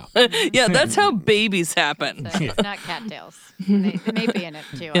talk now. Yeah, that's how babies happen. So it's not cattails. They may be in it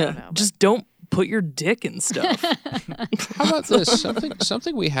too. I don't know. Just don't put your dick in stuff. How about this?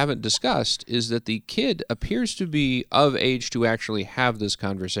 Something we haven't discussed is that the kid appears to be of age to actually have this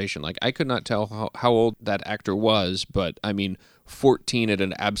conversation. Like, I could not tell how old that actor was, but I mean, 14 at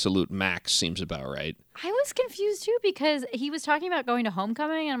an absolute max seems about right. I was confused too because he was talking about going to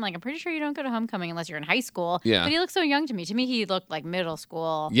homecoming, and I'm like, I'm pretty sure you don't go to homecoming unless you're in high school. Yeah. But he looked so young to me. To me, he looked like middle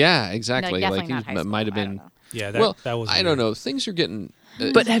school. Yeah, exactly. Definitely Like not high school. might have I don't been know. Yeah, well, that was. I don't know. Things are getting.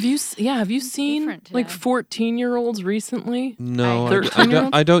 But have you seen different like today. 14-year-olds recently? No, I 13-year-olds?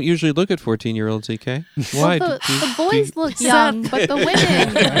 don't. I don't usually look at 14-year-olds. EK. Why? Well, the boys look young, but the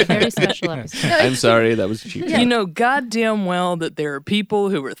women. Very special episode. I'm sorry, that was cheap. You know goddamn well that there are people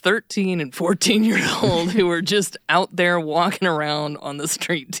who are 13 and 14-year-old who are just out there walking around on the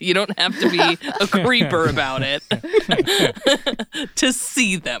street. You don't have to be a creeper about it to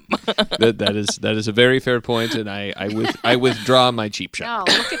see them. That is a very fair point, and I withdraw my cheap shot. Oh,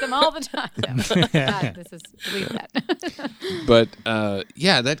 look at them all the time. No. God, this is believe that. But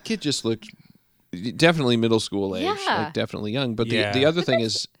yeah, that kid just looked definitely middle school age, Yeah. like definitely young. But Yeah. the other thing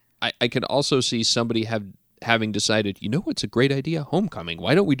is, I could also see somebody having decided, you know what's a great idea? Homecoming.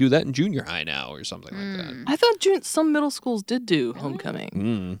 Why don't we do that in junior high now or something like that? I thought some middle schools did do homecoming.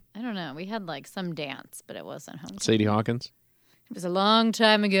 Mm. I don't know. We had like some dance, but it wasn't home. Sadie Hawkins? It was a long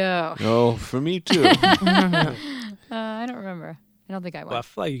time ago. Oh, for me too. I don't remember. I don't think I Well, I was.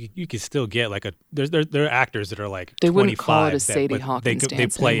 feel like you could still get like there are actors that are like They 25 wouldn't call it a that- Sadie but Hawkins they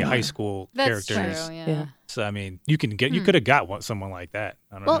dance play anymore. high school That's characters. true. Yeah. Yeah. So I mean, you could have got someone like that.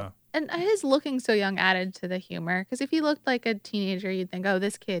 I don't know. Well, and his looking so young added to the humor. Because if he looked like a teenager, you'd think, oh,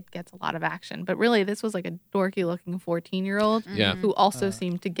 this kid gets a lot of action. But really, this was like a dorky looking 14-year-old Yeah. who also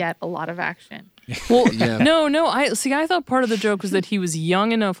seemed to get a lot of action. Well, Yeah. no. I thought part of the joke was that he was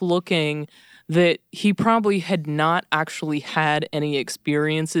young enough looking that he probably had not actually had any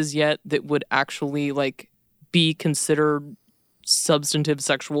experiences yet that would actually like be considered substantive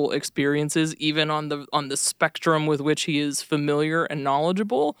sexual experiences, even on the spectrum with which he is familiar and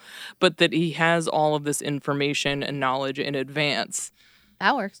knowledgeable, but that he has all of this information and knowledge in advance.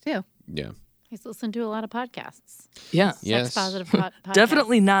 That works too. Yeah. He's listened to a lot of podcasts. Yeah. Yes. Sex positive podcasts.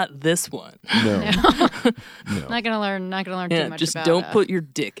 Definitely not this one. No. Not gonna learn. Not gonna learn Yeah, too much. just about, don't put your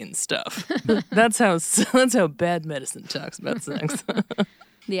dick in stuff. that's how bad medicine talks about sex.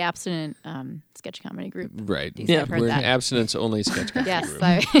 the abstinent sketch comedy group. Right. Yeah. I've heard We're that. an abstinence only sketch comedy Yes, group.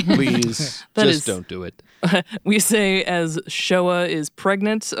 I- Please, That just is- don't do it. We say as Showa is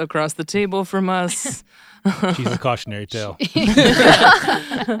pregnant across the table from us. She's a cautionary tale.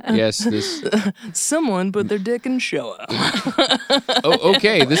 Yes, this. Someone put their dick in Showa. Oh,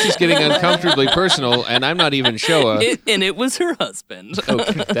 okay. This is getting uncomfortably personal, and I'm not even Showa. And it was her husband.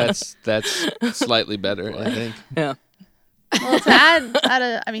 Okay, that's slightly better, I think. Yeah. Well, to add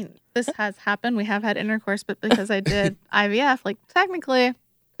I mean, this has happened. We have had intercourse, but because I did IVF, like technically,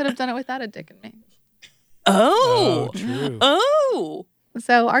 could have done it without a dick in me. Oh. True. Oh.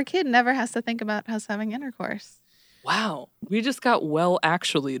 So our kid never has to think about us having intercourse. Wow. We just got well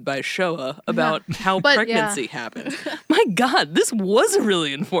actually'd by Showa about how But, pregnancy happened. My God, this was a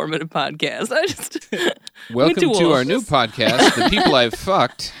really informative podcast. I just Welcome went to our new podcast, The People I've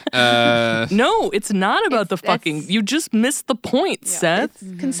Fucked. No, it's not about the That's- fucking. You just missed the point, Seth.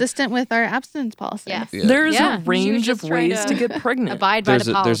 It's consistent with our abstinence policy. Yes. Yeah. There's Yeah, a she was range of just trying ways to get pregnant. Abide by There's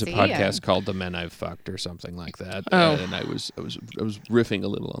the a policy. podcast called The Men I've Fucked or something like that. Oh. And I was riffing a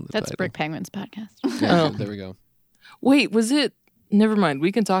little on the That's title. Brick Penguin's podcast. Yeah, Oh. there we go. Wait, was it? Never mind.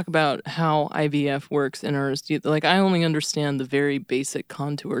 We can talk about how IVF works in ours. Like, I only understand the very basic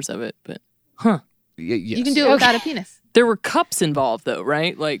contours of it, but Yes. You can do it without a penis. there were cups involved, though,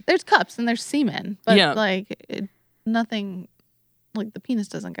 right? Like, There's cups and there's semen, but Yeah. like nothing, like the penis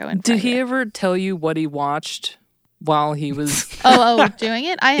doesn't go in. did he private. ever tell you what he watched while he was? doing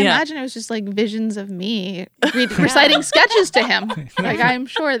it? I Yeah. imagine it was just like visions of me reciting sketches to him. Like I'm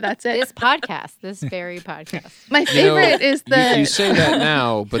sure that's it. This podcast, this very podcast. My favorite is the You say that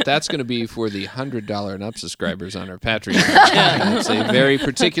now, but that's going to be for the $100 and up subscribers on our Patreon. And it's a very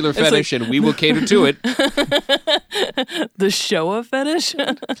particular fetish, and we will cater to it. The Showa fetish?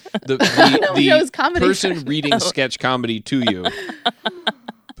 The Joe's comedy person fetish. reading sketch comedy to you.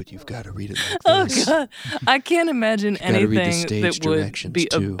 But you've got to read it like Oh this. God, I can't imagine gotta read the anything stage that would directions, be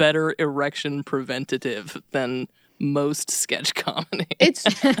a too. better erection preventative than most sketch comedy. It's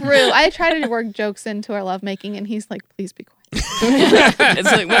true. I try to work jokes into our lovemaking, and he's like, "Please be quiet."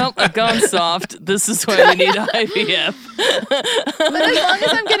 It's like, well, I've gone soft. This is why we need IVF. But as long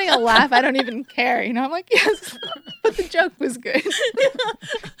as I'm getting a laugh, I don't even care. You know, I'm like, yes, but the joke was good.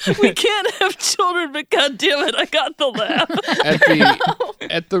 We can't have children, but God damn it, I got the laugh.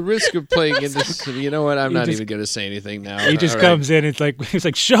 At the risk of playing into this, you know what? I'm not just- even going to say anything now. He just All right. comes in. It's like he's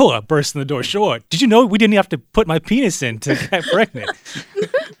like Showa bursts in the door. Showa, did you know we didn't have to put my penis in to get pregnant?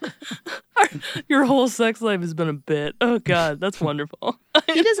 Your whole sex life has been a bit. Oh God, that's wonderful.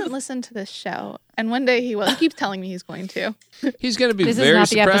 He doesn't listen to this show, and one day he will. He keeps telling me he's going to. He's going to be This is very not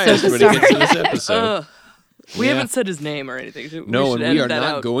the episode surprised to when he gets to start. this episode. Ugh. We haven't said his name or anything. No, and we are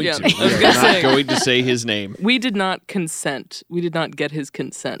not going to. We are not going to say his name. We did not consent. We did not get his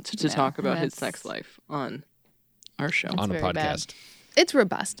consent to talk about his sex life on our show. On a podcast. Bad. It's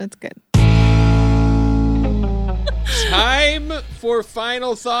robust. It's good. Time for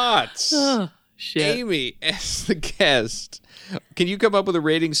final thoughts. Oh, shit. Amy, as the guest, can you come up with a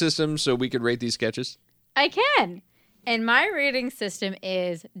rating system so we can rate these sketches? I can. And my rating system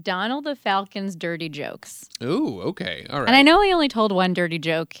is Donald the Falcon's dirty jokes. Ooh, okay. All right. And I know he only told one dirty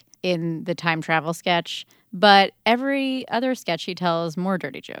joke in the time travel sketch, but every other sketch he tells more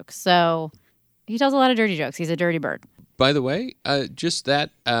dirty jokes. So he tells a lot of dirty jokes. He's a dirty bird. By the way, just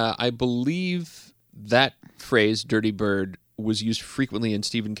that, I believe that phrase, dirty bird, was used frequently in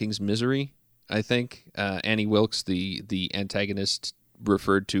Stephen King's Misery, I think. Annie Wilkes, the antagonist,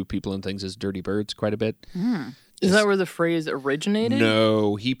 referred to people and things as dirty birds quite a bit. Is that where the phrase originated?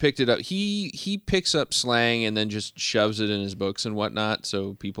 No, he picked it up. He picks up slang and then just shoves it in his books and whatnot,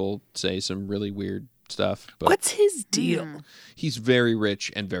 so people say some really weird stuff. But what's his deal? He's very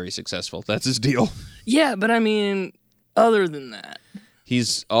rich and very successful. That's his deal. Yeah, but I mean, other than that.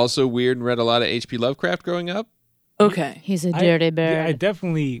 He's also weird and read a lot of H.P. Lovecraft growing up. Okay. He's a dirty bird.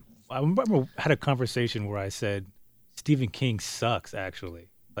 Yeah, I remember had a conversation where I said Stephen King sucks, actually.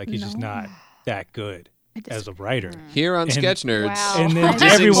 Like, he's just not that good as a writer. Here on Sketch Nerds. Wow. And then Dissing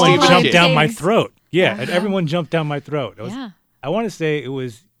everyone Stephen jumped King. down my throat. Yeah, and everyone jumped down my throat. I want to say it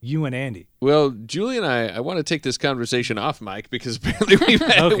was you and Andy. Well, Julie and I want to take this conversation off mic because apparently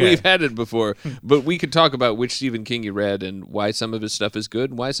we've had it before. But we could talk about which Stephen King you read and why some of his stuff is good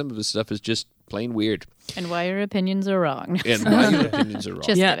and why some of his stuff is just plain weird. And why your opinions are wrong. And why your opinions are wrong.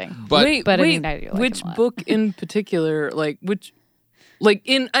 Just kidding. But wait, I mean, I do like which him a lot. book in particular,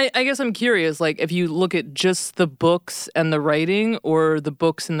 I guess I'm curious, like, if you look at just the books and the writing, or the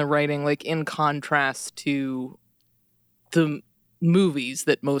books and the writing, like, in contrast to the movies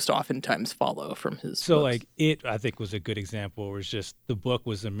that most oftentimes follow from his So, books. like, it, I think, was a good example where it's just the book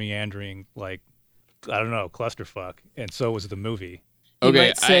was a meandering, like, I don't know, clusterfuck, and so was the movie. You okay,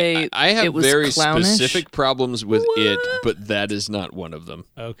 might say I have it was very clownish. specific problems with it, but that is not one of them.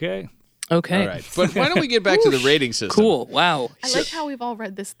 Okay. Okay. All right. But why don't we get back to the rating system? Cool. Wow. I like how we've all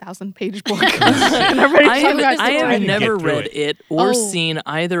read this 1,000-page book. And already I talking about have story. didn't never get through read it. it or Oh. seen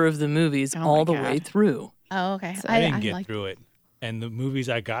either of the movies Oh all my the God. way through. Oh, okay. I didn't get like through it. And the movies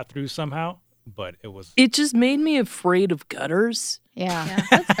I got through somehow, but it was... It just made me afraid of gutters. Yeah. Yeah,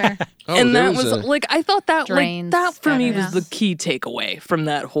 that's fair. Oh, And there that was a- like, I thought that Drains, that for me gutters. was the key takeaway from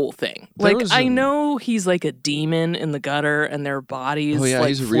that whole thing. There Like, was I a- know he's like a demon in the gutter and their bodies Oh, yeah, like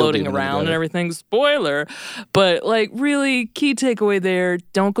he's a real floating demon in the around and gutter. everything. Spoiler. But like, really, key takeaway there,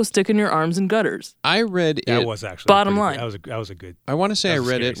 don't go sticking your arms in gutters. I read That it. was actually... Bottom pretty line. good. That was a good... I want to say I That was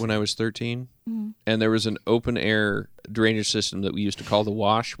a read scary it when I was 13, and there was an open air drainage system that we used to call the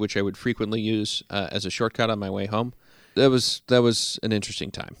wash, which I would frequently use as a shortcut on my way home. That was an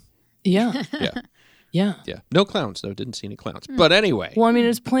interesting time. Yeah. Yeah, Yeah. yeah. No clowns though. Didn't see any clowns. But anyway, Well, I mean,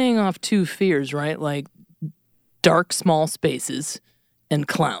 it's playing off two fears, right? Like dark, small spaces and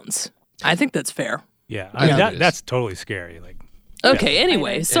clowns. I think that's fair. Yeah, I I mean, think it is. that's totally scary. Like, Okay,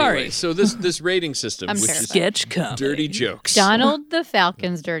 anyway, sorry. Anyway, so this rating system, I'm which terrified. is Sketch comedy. dirty jokes. Donald the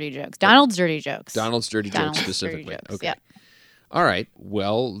Falcon's dirty jokes. Donald's dirty jokes. Donald's dirty Donald's jokes dirty specifically. jokes, Okay. yep. All right.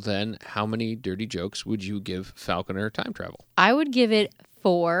 Well, then, how many dirty jokes would you give Falconer Time Travel? I would give it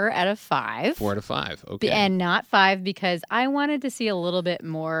 4 out of 5. 4 out of 5. Okay. And not 5 because I wanted to see a little bit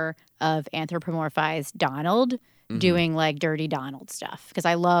more of anthropomorphized Donald doing like dirty Donald stuff because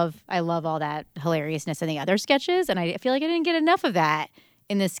I love all that hilariousness in the other sketches, and I feel like I didn't get enough of that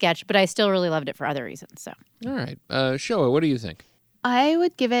in this sketch, but I still really loved it for other reasons. So All right. Showa, what do you think? I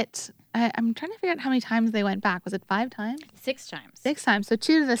would give it. I'm trying to figure out how many times they went back. Was it 5 times? 6 times. 6 times. So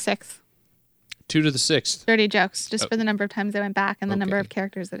 2 to the 6th. 2 to the 6th. Dirty jokes, just for the number of times they went back and the number Okay. of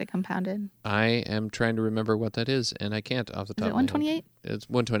characters that it compounded. I am trying to remember what that is, and I can't off the top Is it of my head. 128? It's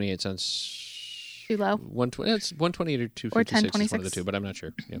 128 sounds... Too low? 120. It's 128 or 256 Or is one of the 1026. two, but I'm not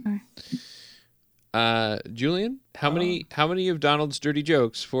sure. Yep. All Julian, how many of Donald's dirty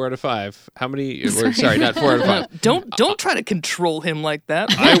jokes? 4 out of 5. How many? Sorry, not 4 out of 5. Don't try to control him like that.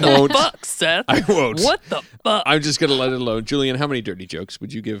 I What won't. the fuck, Seth? I won't. What the fuck? I'm just gonna let it alone. Julian, how many dirty jokes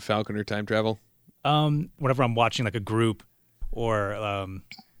would you give Falconer Time Travel? whenever I'm watching like a group or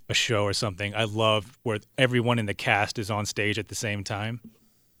a show or something, I love where everyone in the cast is on stage at the same time.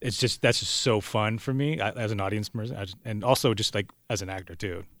 That's just so fun for me as an audience person, and also just like as an actor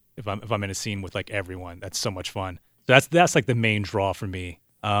too. If I'm in a scene with like everyone, that's so much fun. So that's like the main draw for me.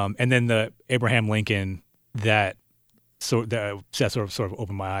 And then the Abraham Lincoln that sort of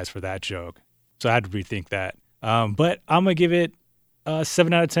opened my eyes for that joke. So I had to rethink that. But I'm gonna give it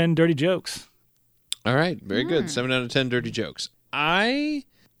 7 out of 10 dirty jokes. All right, very good. 7 out of 10 dirty jokes. I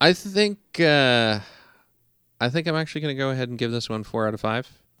think I'm actually going to go ahead and give this one 4 out of 5.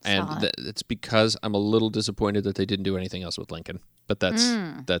 And it's because I'm a little disappointed that they didn't do anything else with Lincoln. But that's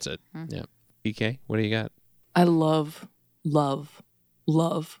it. Yeah. PK, what do you got? I love Will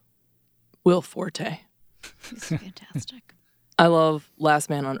Forte. He's fantastic. I love Last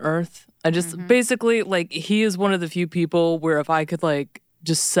Man on Earth. I just basically, like, he is one of the few people where if I could, like,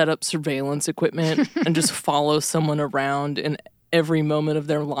 just set up surveillance equipment and just follow someone around in every moment of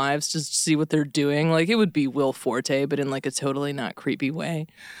their lives just to see what they're doing, like, it would be Will Forte, but in, like, a totally not creepy way.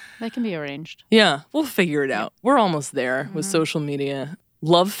 That can be arranged. Yeah, we'll figure it out. We're almost there with social media.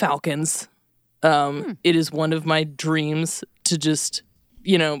 Love falcons. It is one of my dreams to just,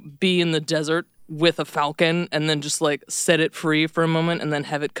 be in the desert with a falcon and then just like set it free for a moment and then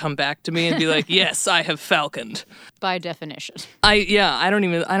have it come back to me and be like, yes, I have falconed. By definition. I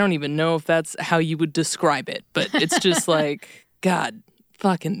don't even know if that's how you would describe it, but it's just like, God,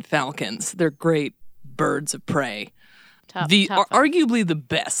 fucking falcons. They're great birds of prey. Top arguably the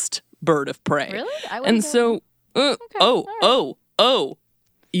best bird of prey. Really? And so,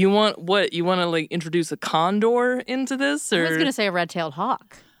 you want what? You want to like introduce a condor into this? Or? I was going to say a red-tailed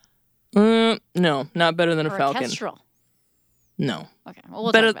hawk. No, not better than a Or falcon. a kestrel. No. Okay, well,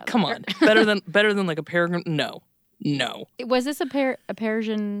 we'll better. talk about Come that on, better than like a peregrine. No. Was this a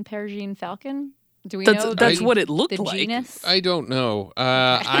Persian falcon? Do we know? That's what it looked the like. Genus? I don't know.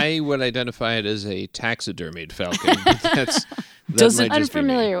 I would identify it as a taxidermied falcon. That might just be me.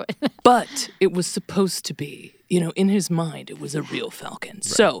 Unfamiliar with. But it was supposed to be. In his mind, it was a real falcon. Right.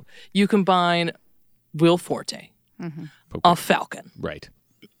 So you combine Will Forte, a falcon. Right.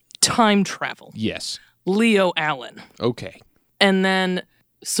 Time travel. Yes. Leo Allen. Okay. And then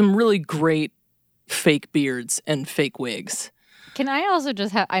some really great fake beards and fake wigs. Can I also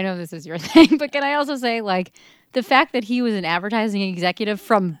just have, I know this is your thing, but can I also say, like, the fact that he was an advertising executive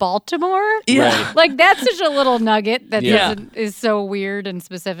from Baltimore? Yeah. Right. Like, that's such a little nugget that is so weird and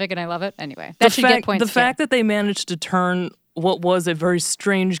specific, and I love it. Anyway, that should get points. The fact that they managed to turn what was a very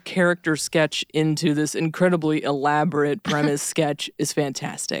strange character sketch into this incredibly elaborate premise sketch is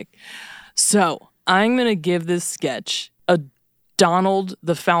fantastic. So I'm going to give this sketch a Donald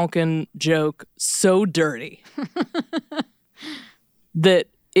the Falcon joke so dirty that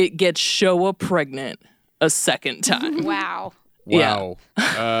it gets Showa pregnant a second time. Wow. Wow.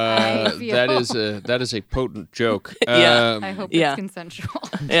 That is a potent joke. Yeah. I hope it's consensual.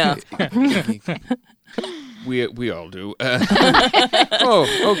 Yeah. We all do.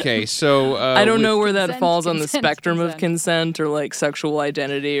 Okay. So I don't know where that Consent, falls on the consent, spectrum of consent. consent or like sexual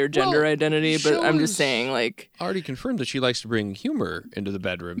identity or gender identity, but I'm just saying, like, already confirmed that she likes to bring humor into the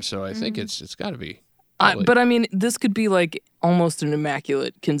bedroom, so I think it's got to be. but I mean, this could be like almost an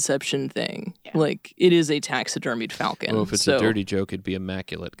immaculate conception thing. Yeah. Like, it is a taxidermied falcon. Well, if it's a dirty joke, it'd be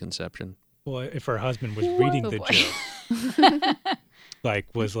immaculate conception. Well, if her husband was reading the joke,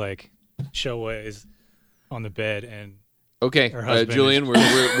 was like, Showa is on the bed and okay, her husband Julian,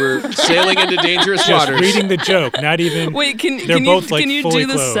 we're sailing into dangerous just waters. reading the joke, not even. Wait, can you fully do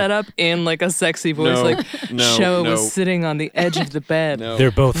the clothed. setup in like a sexy voice? No, like, no, Showa no. was sitting on the edge of the bed. No. They're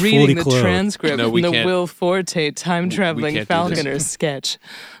both fully reading the clothed. transcript No, from we the can't. Will Forte time-traveling can't do this. falconer sketch.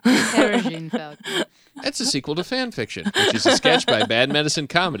 Persian falcon. That's a sequel to Fan Fiction, which is a sketch by Bad Medicine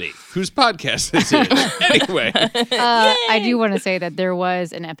Comedy, whose podcast this is. Anyway. I do want to say that there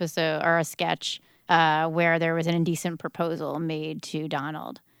was an episode or a sketch where there was an indecent proposal made to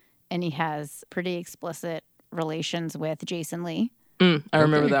Donald, and he has pretty explicit relations with Jason Lee. I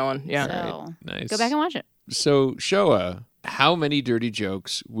remember that one. Yeah. So Nice. go back and watch it. So, Showa, how many dirty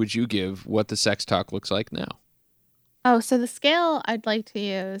jokes would you give what the sex talk looks like now? Oh, so the scale I'd like to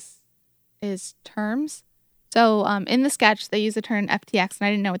use is terms. So in the sketch, they use the term FTX, and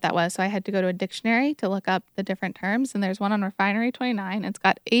I didn't know what that was, so I had to go to a dictionary to look up the different terms, and there's one on Refinery 29. It's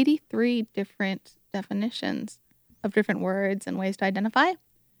got 83 different definitions of different words and ways to identify.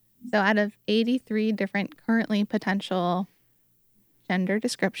 So out of 83 different currently potential gender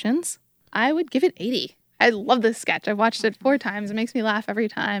descriptions, I would give it 80. I love this sketch. I've watched it 4 times. It makes me laugh every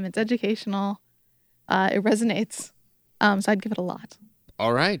time. It's educational. It resonates. So I'd give it a lot.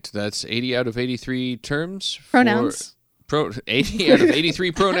 All right, that's 80 out of 83 terms. Pronouns. 80 out of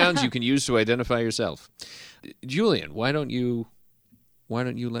 83 pronouns you can use to identify yourself. Julian, why don't you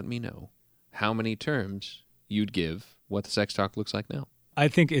let me know how many terms you'd give what the sex talk looks like now? I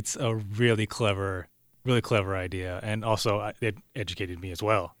think it's a really clever idea, and also it educated me as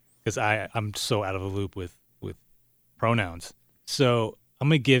well because I'm so out of the loop with pronouns. So I'm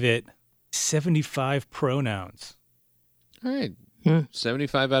gonna give it 75 pronouns. All right.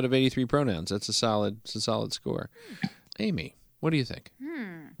 75 out of 83 pronouns. That's a solid score. Amy, what do you think?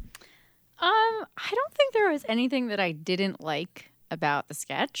 I don't think there was anything that I didn't like about the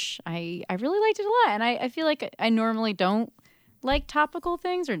sketch. I really liked it a lot, and I feel like I normally don't like topical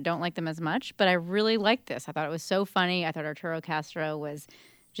things or don't like them as much, but I really liked this. I thought it was so funny. I thought Arturo Castro was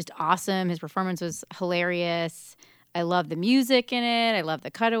just awesome. His performance was hilarious. I love the music in it. I love the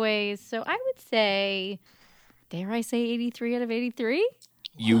cutaways. So I would say, dare I say 83 out of 83?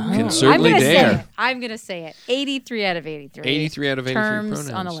 You can certainly dare. I'm going to say it. 83 out of 83. 83 out of 83 terms pronouns.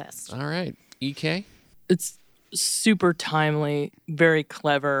 on a list. All right. EK? It's super timely, very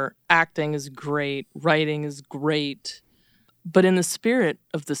clever. Acting is great. Writing is great. But in the spirit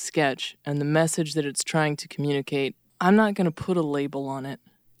of the sketch and the message that it's trying to communicate, I'm not going to put a label on it.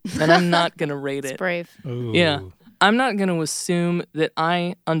 And I'm not going to rate it. It's brave. Ooh. Yeah. I'm not going to assume that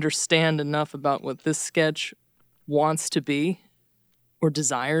I understand enough about what this sketch wants to be or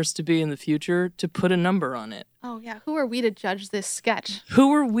desires to be in the future to put a number on it. Oh, yeah. Who are we to judge this sketch?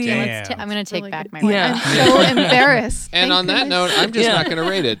 Who are we? Damn. I'm going to take really back good my word. Yeah. I'm so embarrassed. And Thank on that goodness. note, I'm just Yeah. not going to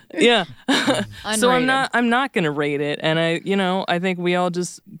rate it. Yeah. So I'm Unrated. not going to rate it. And I think we all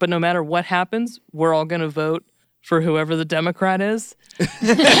but no matter what happens, we're all going to vote for whoever the Democrat is.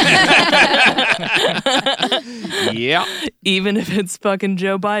 Yep. Even if it's fucking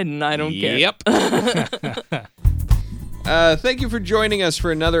Joe Biden, I don't care. Yep. Thank you for joining us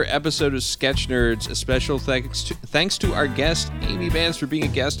for another episode of Sketch Nerds. A special thanks to our guest, Amy Vance, for being a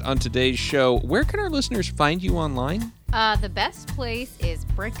guest on today's show. Where can our listeners find you online? The best place is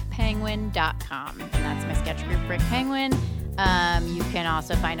brickpenguin.com, and that's my sketch group, Brick Penguin. You can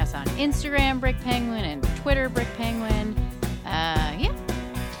also find us on Instagram, Brick Penguin, and Twitter, Brick Penguin. Yeah,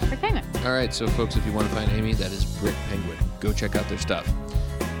 Brick Penguin. All right, so folks, if you want to find Amy, that is Brick Penguin. Go check out their stuff.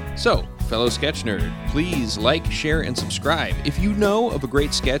 So, fellow sketch nerd, please like, share, and subscribe. If you know of a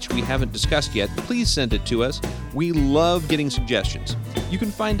great sketch we haven't discussed yet, please send it to us. We love getting suggestions. You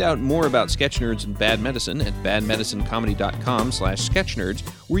can find out more about Sketch Nerds and Bad Medicine at badmedicinecomedy.com/sketchnerds,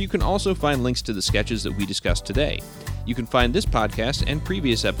 where you can also find links to the sketches that we discussed today. You can find this podcast and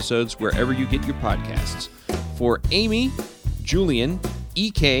previous episodes wherever you get your podcasts. For Amy, Julian,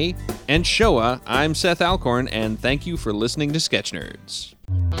 EK, and Shoah, I'm Seth Alcorn, and thank you for listening to Sketch Nerds.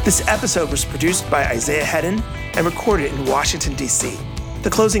 This episode was produced by Isaiah Hedden and recorded in Washington, D.C. The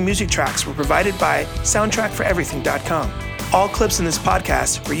closing music tracks were provided by SoundtrackForEverything.com. All clips in this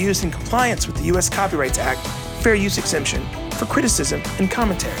podcast were used in compliance with the U.S. Copyrights Act Fair Use Exemption for criticism and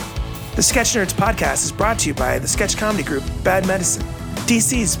commentary. The Sketch Nerds podcast is brought to you by the sketch comedy group Bad Medicine,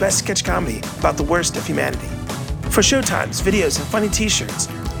 DC's best sketch comedy about the worst of humanity. For showtimes, videos, and funny t-shirts,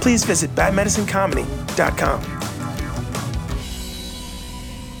 please visit badmedicinecomedy.com.